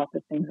 and lots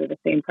of things are the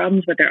same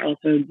problems, but they're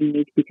also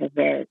unique because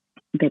they're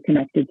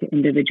connected to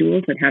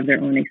individuals that have their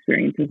own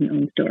experiences and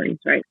own stories,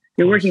 right?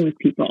 You're working with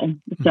people,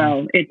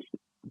 so it's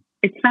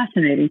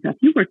fascinating stuff.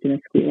 You worked in a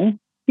school,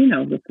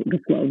 the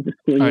flow of the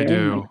school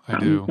year. I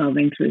do.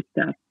 Solving through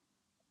stuff.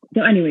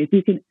 So, anyways,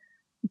 you can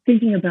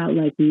thinking about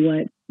what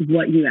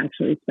you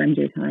actually spend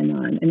your time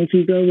on, and if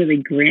you go really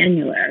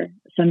granular,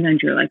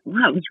 sometimes you're like,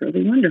 wow, it was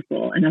really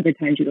wonderful, and other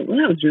times you go, well,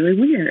 that was really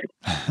weird.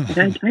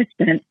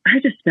 I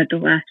just spent the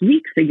last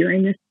week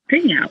figuring this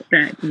thing out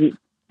that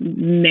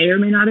may or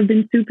may not have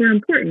been super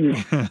important.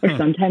 Or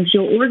sometimes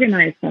you'll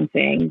organize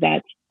something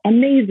that's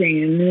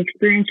amazing and an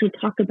experience you'll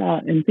talk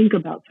about and think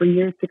about for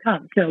years to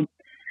come. So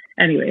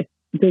anyways,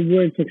 the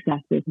word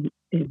success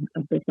is a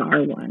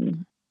bizarre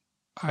one.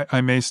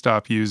 I may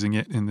stop using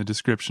it in the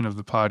description of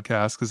the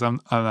podcast because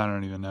I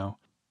don't even know.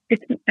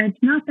 It's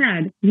not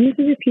bad. Use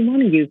it if you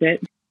want to use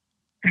it.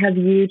 Have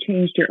you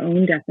changed your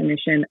own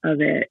definition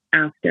of it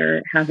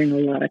after having a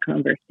lot of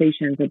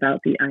conversations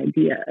about the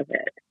idea of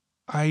it?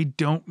 I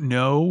don't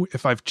know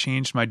if I've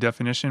changed my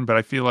definition, but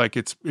I feel like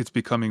it's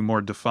becoming more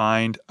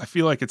defined. I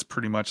feel like it's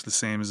pretty much the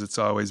same as it's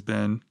always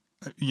been.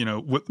 You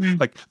know,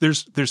 like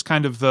there's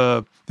kind of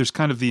the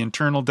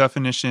internal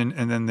definition,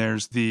 and then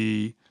there's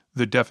the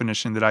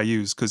definition that I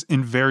use, because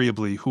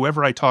invariably,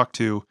 whoever I talk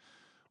to,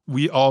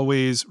 we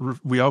always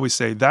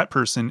say that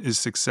person is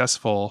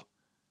successful,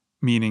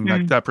 meaning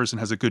like that person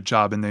has a good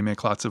job and they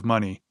make lots of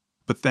money.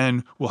 But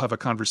then we'll have a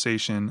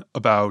conversation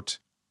about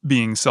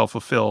being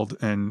self-fulfilled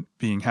and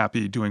being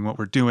happy doing what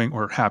we're doing,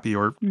 or happy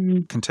or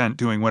content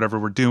doing whatever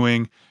we're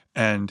doing,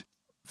 and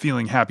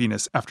feeling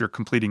happiness after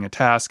completing a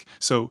task.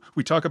 So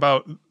we talk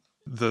about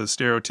the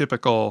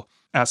stereotypical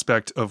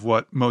aspect of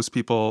what most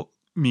people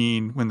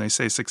mean when they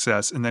say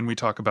success. And then we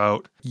talk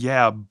about,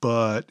 yeah,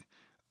 but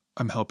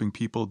I'm helping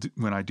people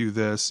when I do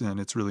this, and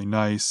it's really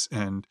nice,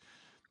 and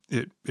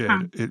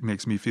it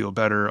makes me feel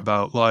better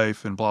about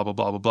life, and blah, blah,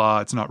 blah, blah, blah.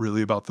 It's not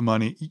really about the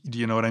money. Do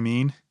you know what I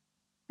mean?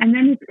 And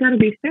then it's got to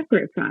be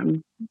separate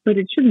from, but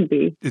it shouldn't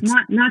be. It's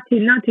not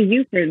to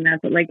use certain that,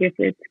 but like if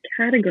it's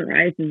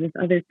categorized as this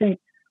other thing,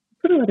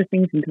 put a lot of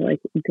things into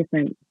like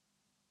different.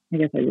 I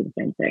guess I do the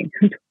same thing.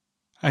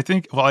 I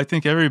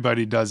think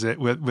everybody does it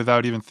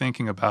without even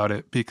thinking about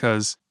it,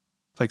 because,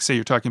 like, say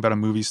you're talking about a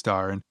movie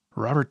star, and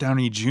Robert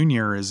Downey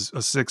Jr. is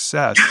a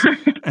success,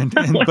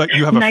 but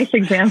you have nice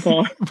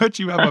example. But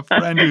you have a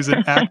friend who's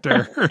an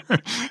actor,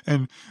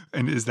 and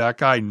is that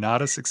guy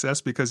not a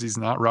success because he's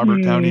not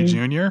Robert Downey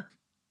Jr.?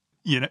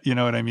 You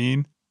know what I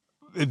mean?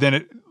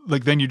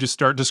 Then you just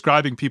start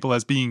describing people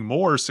as being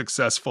more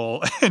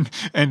successful,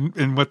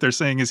 and what they're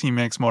saying is he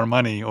makes more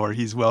money, or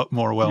he's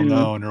more well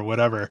known, or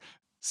whatever.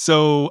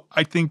 So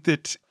I think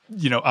that,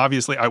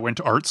 obviously I went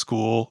to art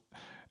school,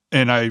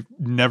 and I've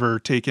never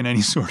taken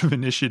any sort of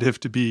initiative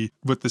to be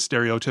what the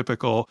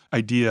stereotypical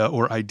idea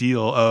or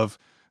ideal of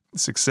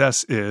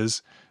success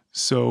is.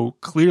 So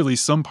clearly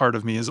some part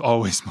of me has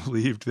always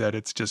believed that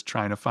it's just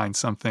trying to find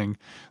something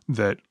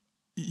that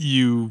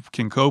you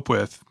can cope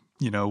with,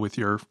 with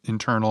your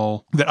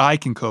internal, that I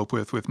can cope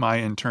with my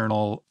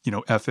internal,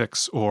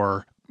 ethics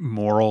or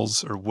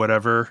morals or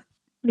whatever.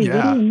 What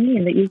do you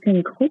mean that you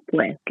can cope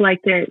with?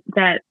 Like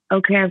that,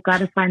 okay, I've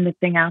got to find the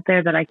thing out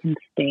there that I can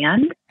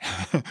stand?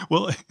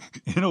 Well,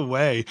 in a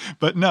way,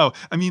 but no,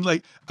 I mean,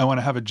 like, I want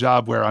to have a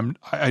job where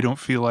I don't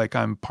feel like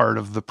I'm part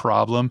of the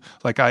problem.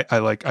 Like I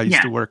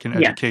used to work in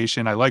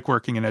education. I like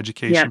working in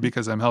education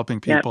because I'm helping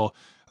people.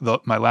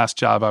 My last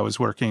job, I was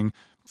working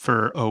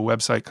for a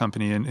website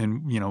company,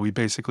 and we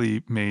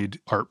basically made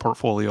art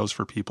portfolios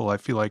for people. I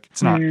feel like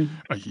it's not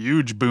a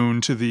huge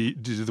boon to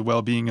the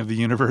well-being of the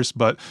universe,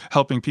 but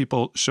helping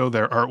people show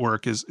their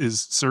artwork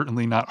is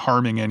certainly not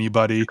harming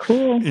anybody.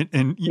 Cool.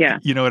 And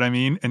you know what I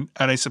mean? And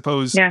I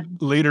suppose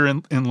later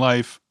in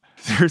life,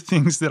 there are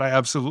things that I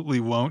absolutely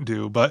won't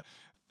do, but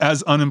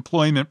as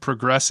unemployment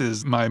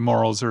progresses, my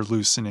morals are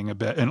loosening a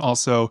bit. And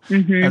also,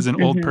 as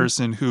an old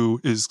person who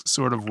is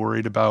sort of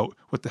worried about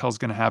what the hell's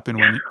going to happen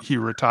when he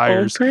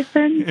retires.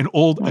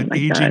 Old person? An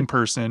aging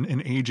person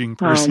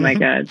Oh my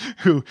God.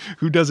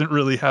 who doesn't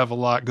really have a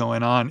lot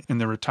going on in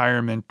the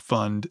retirement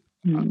fund.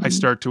 I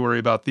start to worry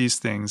about these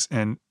things.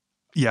 And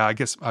yeah, I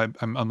guess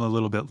I'm a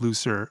little bit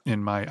looser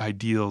in my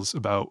ideals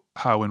about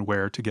how and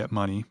where to get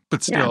money.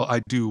 But still,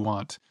 I do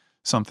want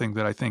something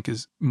that I think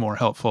is more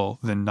helpful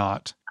than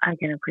not. I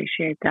can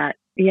appreciate that.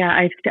 Yeah,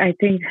 I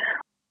think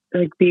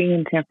like being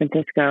in San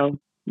Francisco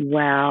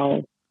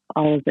while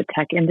all of the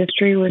tech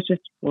industry was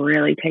just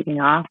really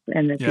taking off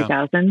in the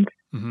 2000s.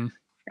 And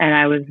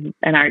I was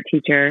an art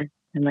teacher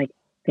and like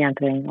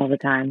dancing all the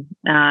time.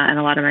 And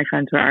a lot of my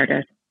friends were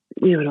artists.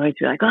 We would always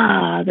be like,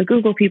 the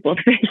Google people,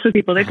 the Facebook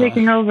people, they're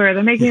taking over.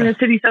 They're making the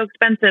city so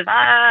expensive.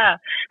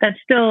 That's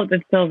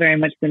still very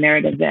much the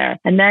narrative there.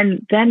 And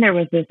then there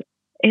was this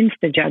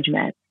insta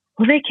judgment.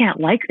 Well, they can't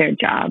like their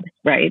jobs,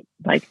 right?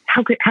 Like,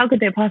 how could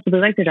they possibly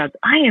like their jobs?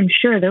 I am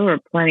sure there were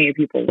plenty of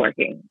people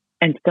working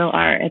and still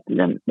are at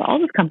all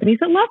those companies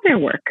that love their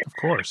work. Of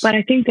course. But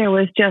I think there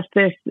was just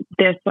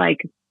this like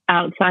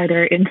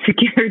outsider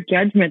insecure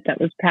judgment that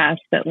was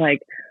passed that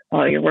like,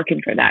 oh, you're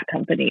working for that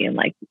company and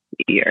like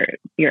you're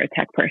a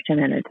tech person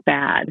and it's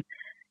bad.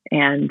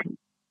 And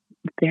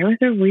there was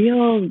a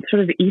real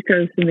sort of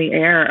ethos in the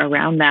air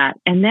around that.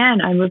 And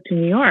then I moved to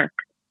New York.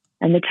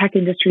 And the tech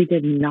industry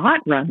did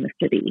not run the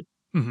city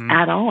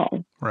at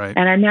all. Right.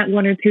 And I met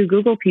one or two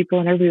Google people,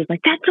 and everybody was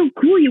like, "That's so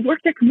cool! You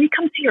work there. Can we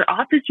come to your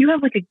office? You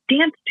have like a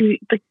dance studio,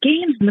 the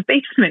games in the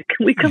basement.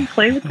 Can we come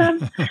play with them?"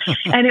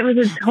 And it was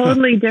a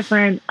totally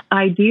different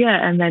idea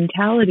and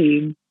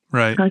mentality.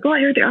 Right. Like, oh,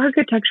 I heard the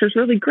architecture is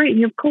really great, and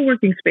you have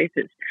co-working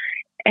spaces.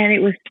 And it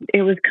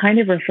was kind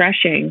of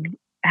refreshing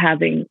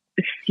having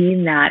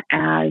seen that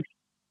as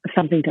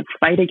something to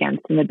fight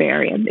against in the Bay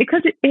Area,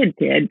 because it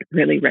did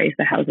really raise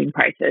the housing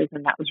prices,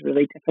 and that was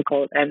really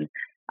difficult. And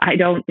I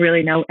don't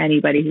really know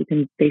anybody who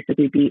can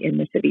basically be in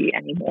the city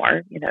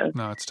anymore,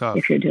 No, it's tough.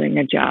 if you're doing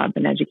a job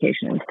and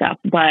education and stuff.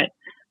 But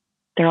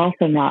they're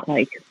also not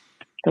like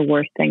the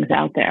worst things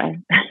out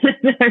there.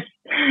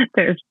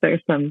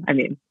 there's some, I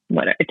mean,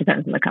 whatever, it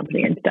depends on the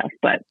company and stuff,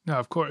 but no,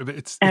 of course,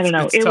 but I don't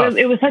know.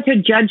 It was such a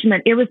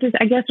judgment. It was just,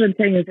 I guess what I'm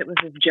saying is it was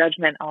this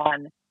judgment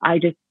on, I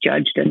just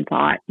judged and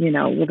thought,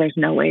 well, there's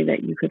no way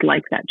that you could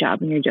like that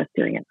job and you're just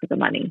doing it for the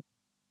money,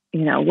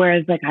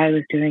 whereas like I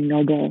was doing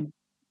noble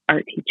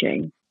art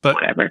teaching, but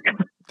whatever.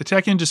 The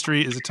tech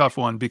industry is a tough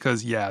one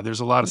because, there's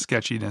a lot of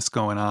sketchiness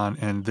going on,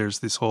 and there's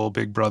this whole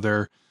Big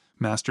Brother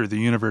Master of the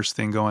Universe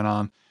thing going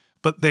on.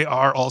 But they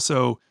are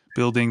also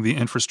building the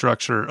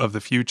infrastructure of the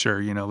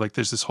future. Like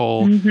there's this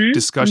whole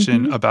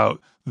discussion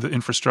about the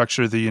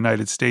infrastructure of the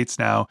United States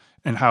now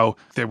and how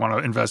they want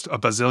to invest $1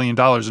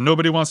 bazillion, and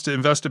nobody wants to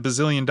invest $1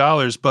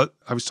 bazillion. But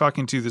I was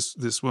talking to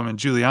this woman,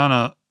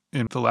 Juliana,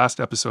 in the last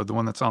episode, the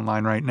one that's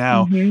online right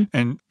now,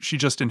 and she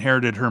just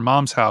inherited her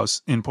mom's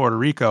house in Puerto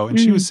Rico. And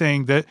she was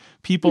saying that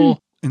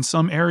people in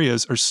some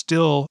areas are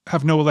still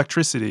have no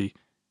electricity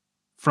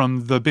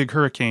from the big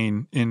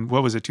hurricane in,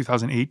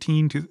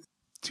 2018,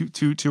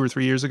 two or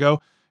 3 years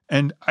ago.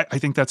 And I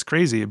think that's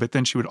crazy. But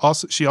then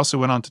she also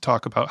went on to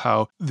talk about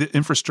how the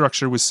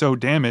infrastructure was so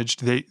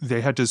damaged,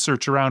 they had to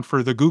search around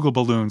for the Google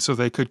balloon so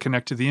they could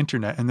connect to the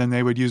internet. And then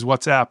they would use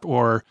WhatsApp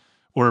or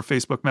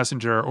Facebook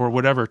Messenger or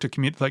whatever to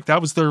communicate. Like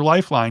that was their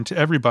lifeline to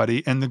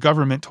everybody, and the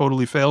government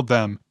totally failed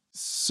them.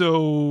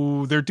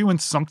 So they're doing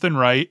something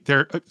right.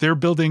 They're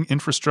building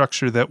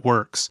infrastructure that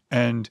works,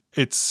 and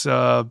it's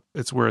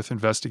worth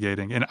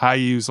investigating. And I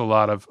use a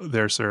lot of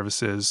their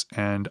services,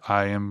 and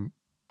I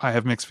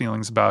have mixed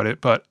feelings about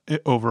it. But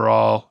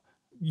overall,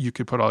 you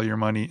could put all your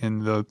money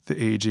in the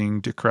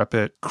aging,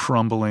 decrepit,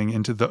 crumbling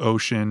into the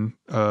ocean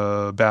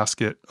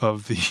basket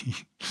of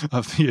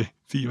the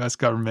U.S.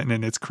 government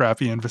and its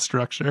crappy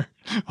infrastructure,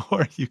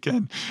 or you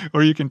can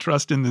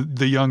trust in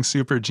the young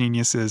super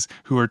geniuses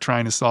who are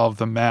trying to solve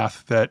the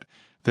math that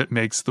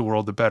makes the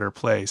world a better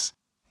place.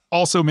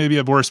 Also, maybe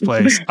a worse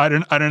place. I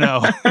don't know.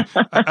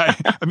 I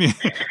mean,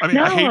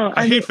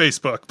 I hate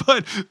Facebook,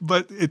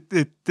 but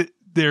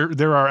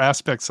there are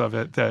aspects of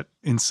it that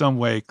in some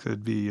way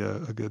could be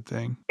a good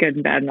thing. Good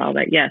and bad and all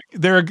that, yes.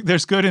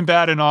 There's good and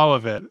bad in all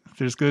of it.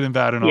 There's good and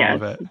bad in all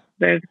of it.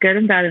 There's good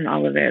and bad in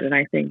all of it. And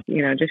I think,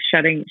 just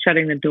shutting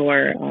the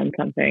door on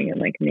something and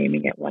like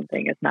naming it one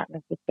thing is not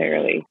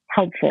necessarily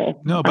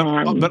helpful. No,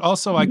 but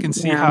also I can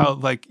see how,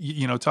 like,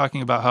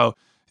 talking about how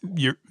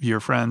your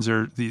friends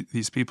or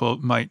these people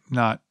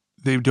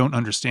they don't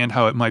understand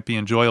how it might be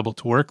enjoyable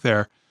to work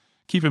there.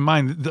 Keep in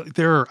mind,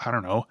 there are, I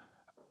don't know,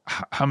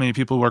 how many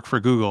people work for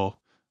Google?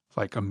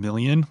 Like 1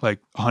 million, like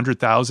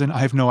 100,000. I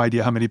have no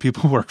idea how many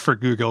people work for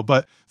Google,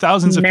 but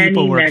thousands of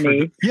people work for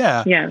Google.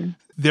 Yeah.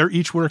 They're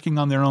each working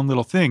on their own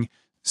little thing.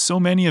 So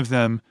many of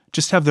them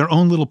just have their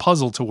own little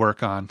puzzle to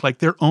work on, like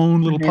their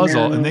own little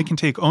puzzle, and they can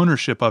take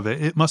ownership of it.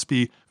 It must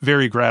be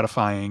very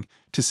gratifying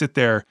to sit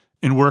there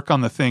and work on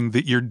the thing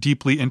that you're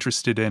deeply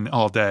interested in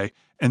all day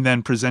and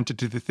then present it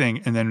to the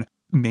thing. And then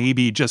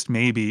maybe, just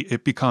maybe,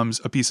 it becomes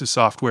a piece of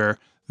software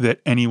that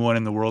anyone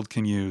in the world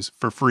can use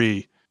for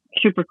free.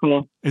 Super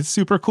cool. It's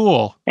super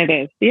cool. It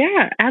is.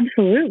 Yeah,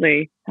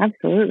 absolutely.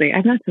 Absolutely.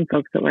 I've met some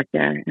folks that work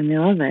there and they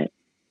love it.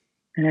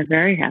 And they're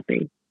very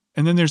happy.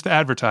 And then there's the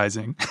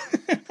advertising.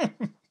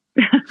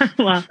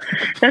 Well,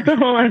 that's a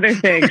whole other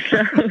thing.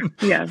 So,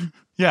 yeah.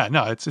 Yeah,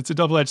 no, it's a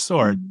double-edged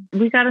sword.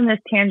 We got on this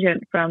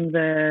tangent from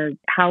the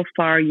how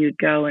far you'd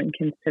go in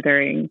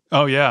considering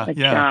a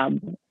job.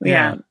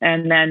 Yeah.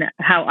 And then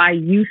how I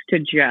used to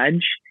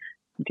judge,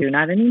 do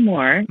not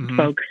anymore,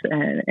 folks,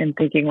 and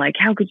thinking like,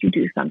 how could you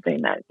do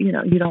something that, you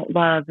don't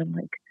love? And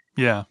like,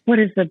 what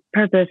is the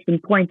purpose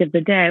and point of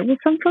the day? Well,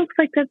 some folks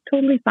like that's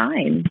totally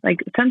fine. Like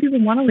some people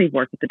want to leave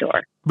work at the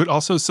door. But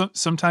also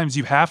sometimes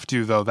you have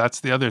to, though. That's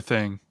the other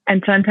thing.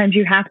 And sometimes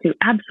you have to.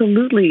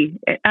 Absolutely.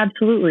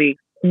 Absolutely.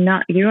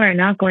 You are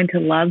not going to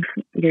love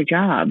your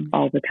job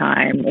all the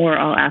time or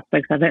all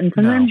aspects of it. And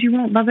sometimes you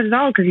won't love it at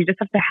all because you just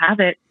have to have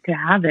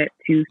it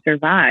to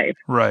survive.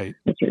 Right.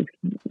 Which is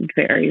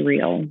very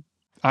real.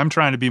 I'm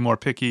trying to be more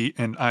picky,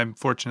 and I'm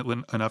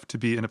fortunate enough to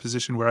be in a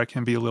position where I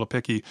can be a little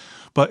picky.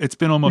 But it's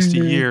been almost a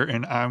year,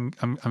 and I'm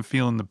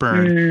feeling the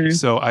burn.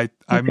 So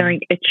I'm feeling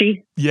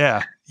itchy.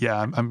 Yeah.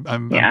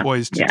 I'm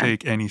poised to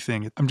take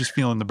anything. I'm just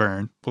feeling the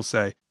burn. We'll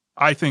say.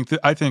 I think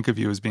of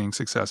you as being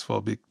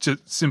successful,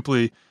 just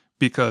simply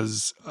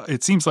because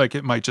it seems like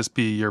it might just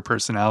be your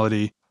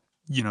personality.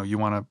 You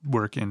want to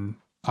work in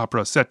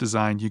opera set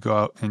design, you go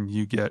out and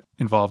you get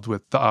involved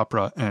with the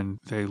opera and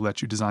they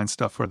let you design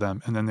stuff for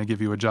them, and then they give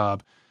you a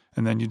job,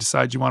 and then you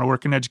decide you want to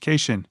work in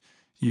education.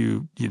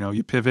 You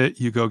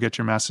pivot, you go get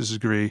your master's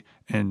degree,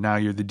 and now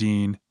you're the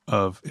dean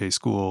of a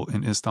school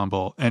in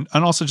Istanbul. And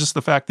also just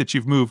the fact that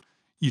you've moved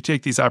you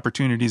take these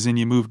opportunities and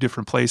you move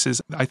different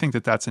places. I think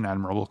that that's an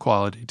admirable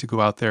quality, to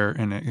go out there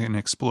and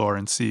explore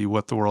and see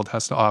what the world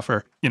has to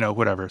offer.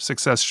 Whatever,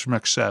 success,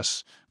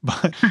 schmuccess.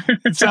 But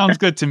it sounds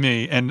good to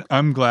me. And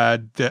I'm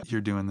glad that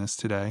you're doing this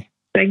today.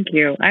 Thank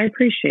you. I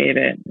appreciate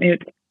it.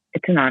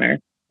 It's an honor.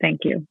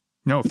 Thank you.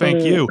 No,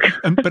 thank you.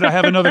 But I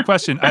have another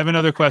question.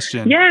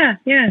 Yeah.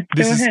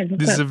 This Go ahead.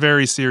 This is a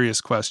very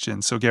serious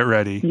question, so get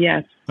ready.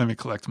 Yes. Let me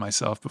collect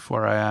myself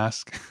before I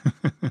ask.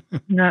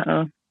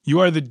 Uh-oh. You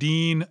are the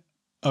dean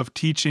of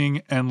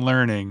teaching and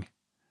learning.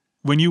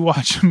 When you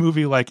watch a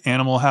movie like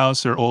Animal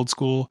House or Old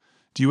School,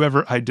 do you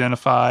ever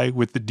identify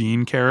with the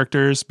dean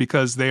characters?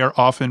 Because they are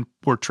often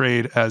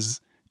portrayed as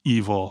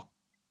evil.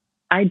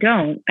 I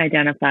don't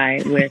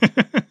identify with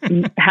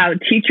how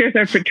teachers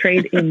are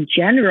portrayed in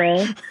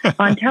general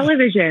on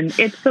television.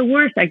 It's the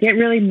worst. I get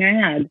really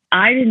mad.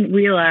 I didn't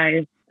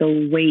realize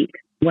the weight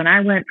when I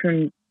went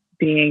from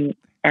being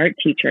art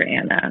teacher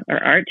Anna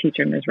or art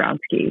teacher Ms.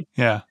 Ronsky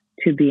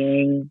to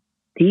being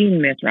Dean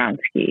Ms.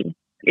 Ronsky.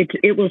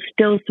 It will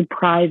still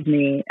surprise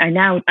me.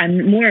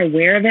 I'm more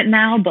aware of it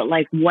now, but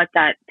like what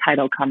that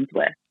title comes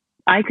with.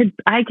 I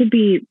could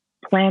be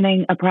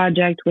planning a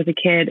project with a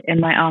kid in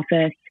my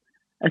office,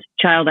 a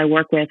child I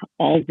work with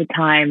all the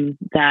time,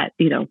 that,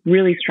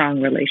 really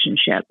strong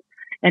relationship.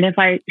 And if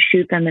I would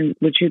shoot them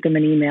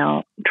an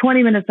email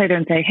 20 minutes later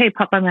and say, hey,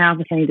 pop by my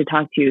office, I need to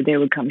talk to you, they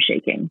would come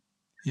shaking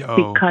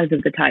because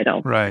of the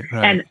title. Right.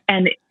 And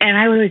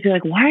I would always be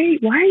like, why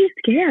are you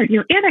scared?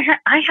 And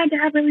I had to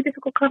have really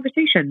difficult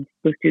conversations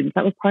with students.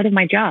 That was part of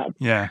my job.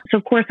 Yeah. So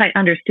of course I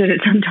understood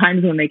it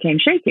sometimes when they came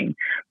shaking,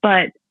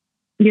 but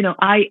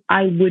I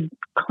would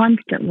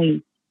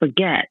constantly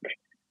forget,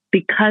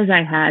 because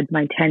I had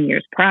my 10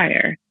 years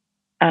prior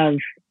of,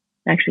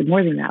 actually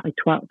more than that, like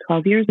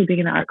 12 years of being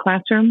in the art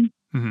classroom.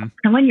 Mm-hmm.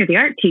 And when you're the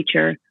art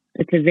teacher,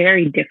 it's a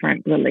very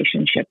different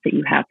relationship that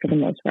you have for the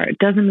most part. It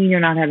doesn't mean you're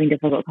not having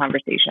difficult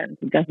conversations.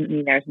 It doesn't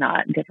mean there's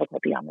not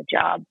difficulty on the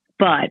job.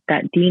 But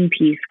that dean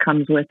piece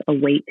comes with a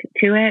weight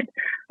to it.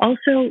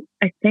 Also,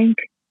 I think,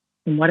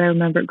 from what I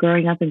remember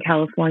growing up in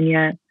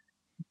California,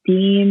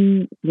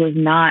 dean was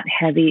not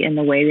heavy in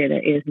the way that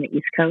it is in the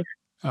East Coast.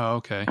 Oh,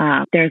 okay.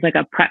 There's like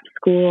a prep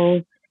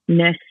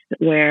school-ness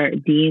where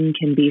dean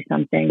can be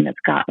something that's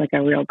got like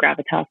a real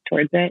gravitas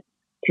towards it,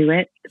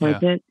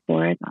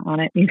 for it, on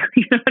it. You know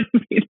what I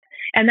mean?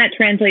 And that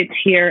translates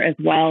here as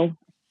well.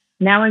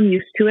 Now I'm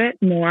used to it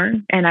more,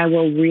 and I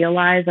will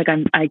realize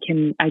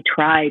I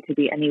try to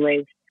be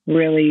anyways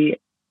really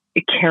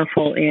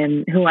careful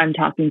in who I'm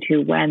talking to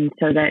when,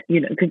 so that,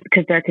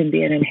 because there can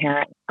be an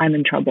inherent, I'm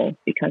in trouble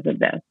because of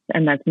this.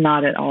 And that's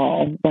not at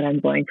all what I'm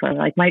going for.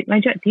 Like my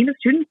dean of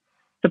students,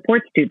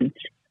 support students.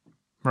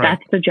 Right.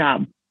 That's the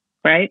job,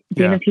 right?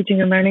 Dean of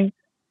teaching and learning,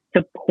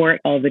 support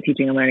all the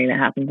teaching and learning that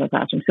happens in the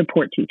classroom,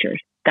 support teachers.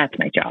 That's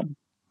my job.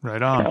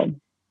 Right on. So,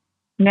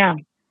 yeah,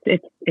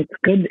 it's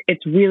good.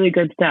 It's really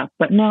good stuff.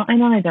 But no, I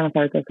don't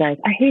identify with those guys.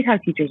 I hate how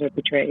teachers are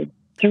portrayed.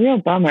 It's a real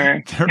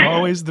bummer. They're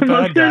always the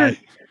bad guy.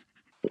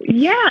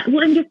 Yeah.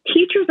 Well, and just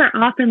teachers are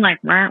often like,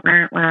 wah,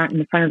 wah, wah, in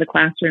the front of the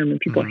classroom, and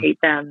people hate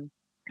them.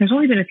 There's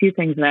only been a few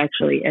things that I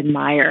actually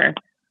admire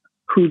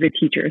who the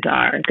teachers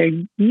are. They're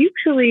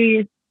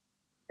usually,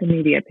 the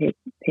media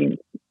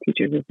paints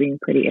teachers as being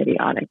pretty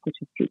idiotic, which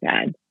is too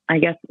bad. I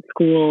guess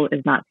school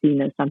is not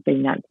seen as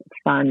something that's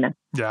fun.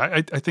 Yeah,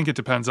 I think it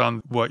depends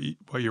on what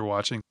you're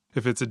watching.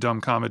 If it's a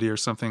dumb comedy or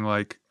something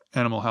like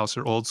Animal House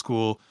or Old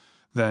School,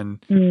 then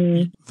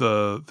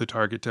the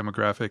target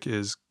demographic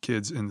is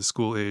kids in the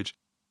school age.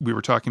 We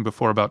were talking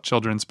before about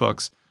children's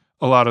books.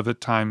 A lot of the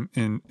time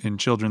in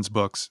children's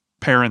books,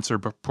 parents are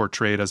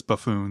portrayed as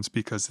buffoons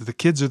because the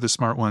kids are the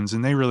smart ones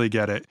and they really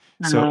get it.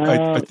 So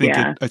I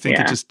think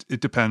it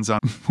depends on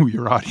who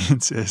your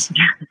audience is.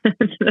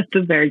 That's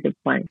a very good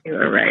point. You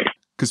are right.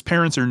 Because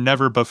parents are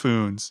never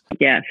buffoons.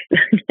 Yes,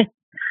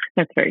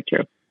 that's very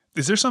true.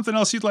 Is there something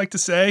else you'd like to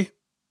say?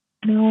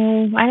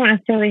 No, I don't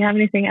necessarily have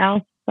anything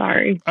else.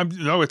 Sorry.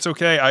 No, it's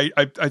okay.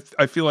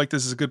 I feel like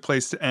this is a good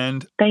place to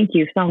end. Thank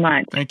you so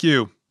much. Thank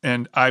you.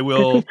 And I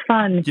will, this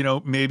was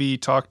fun. Maybe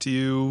talk to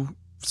you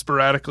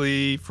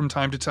sporadically from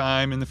time to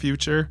time in the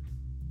future.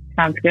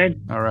 Sounds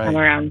good. All right. I'm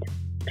around.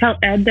 Tell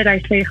Ed that I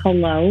say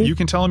hello. You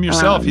can tell him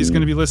yourself. He's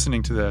going to be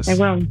listening to this. I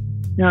will.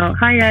 No.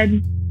 Hi,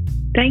 Ed.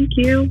 Thank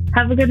you.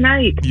 Have a good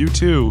night. You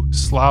too.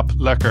 Slaap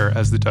lekker,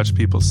 as the Dutch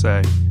people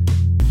say.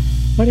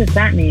 What does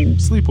that mean?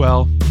 Sleep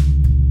well.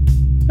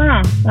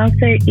 Oh, I'll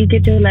say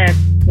 "Ige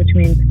Jolef," which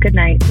means good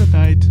night. Good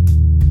night.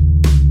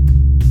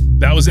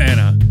 That was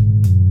Anna.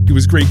 It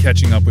was great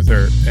catching up with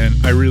her, and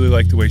I really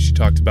liked the way she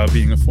talked about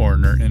being a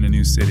foreigner in a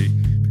new city,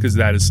 because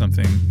that is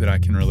something that I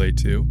can relate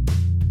to.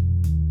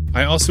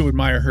 I also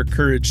admire her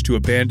courage to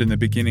abandon the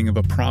beginning of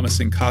a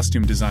promising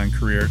costume design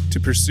career to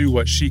pursue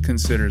what she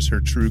considers her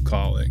true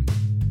calling.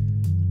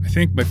 I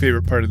think my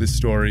favorite part of this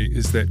story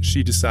is that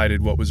she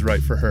decided what was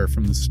right for her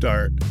from the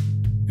start,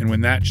 and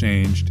when that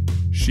changed,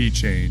 she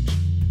changed.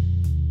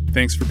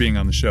 Thanks for being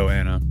on the show,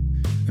 Anna.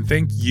 And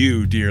thank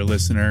you, dear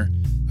listener.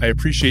 I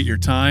appreciate your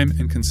time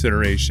and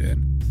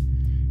consideration.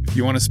 If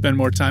you want to spend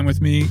more time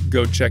with me,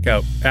 go check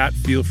out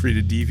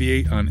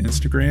 @FeelFreeToDeviate on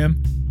Instagram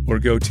or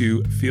go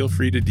to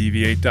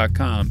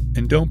feelfreetodeviate.com,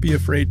 and don't be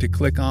afraid to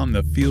click on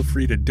the Feel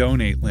Free to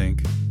Donate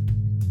link.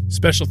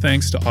 Special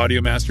thanks to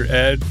Audiomaster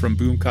Ed from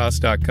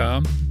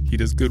boomcast.com. He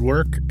does good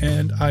work,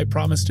 and I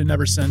promise to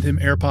never send him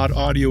AirPod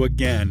audio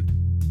again.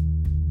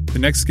 The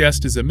next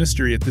guest is a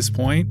mystery at this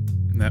point,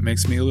 and that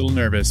makes me a little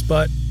nervous,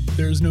 but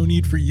there's no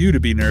need for you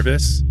to be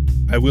nervous.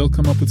 I will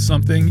come up with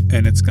something,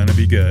 and it's going to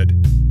be good.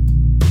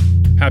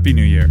 Happy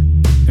New Year,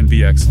 and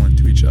be excellent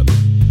to each other.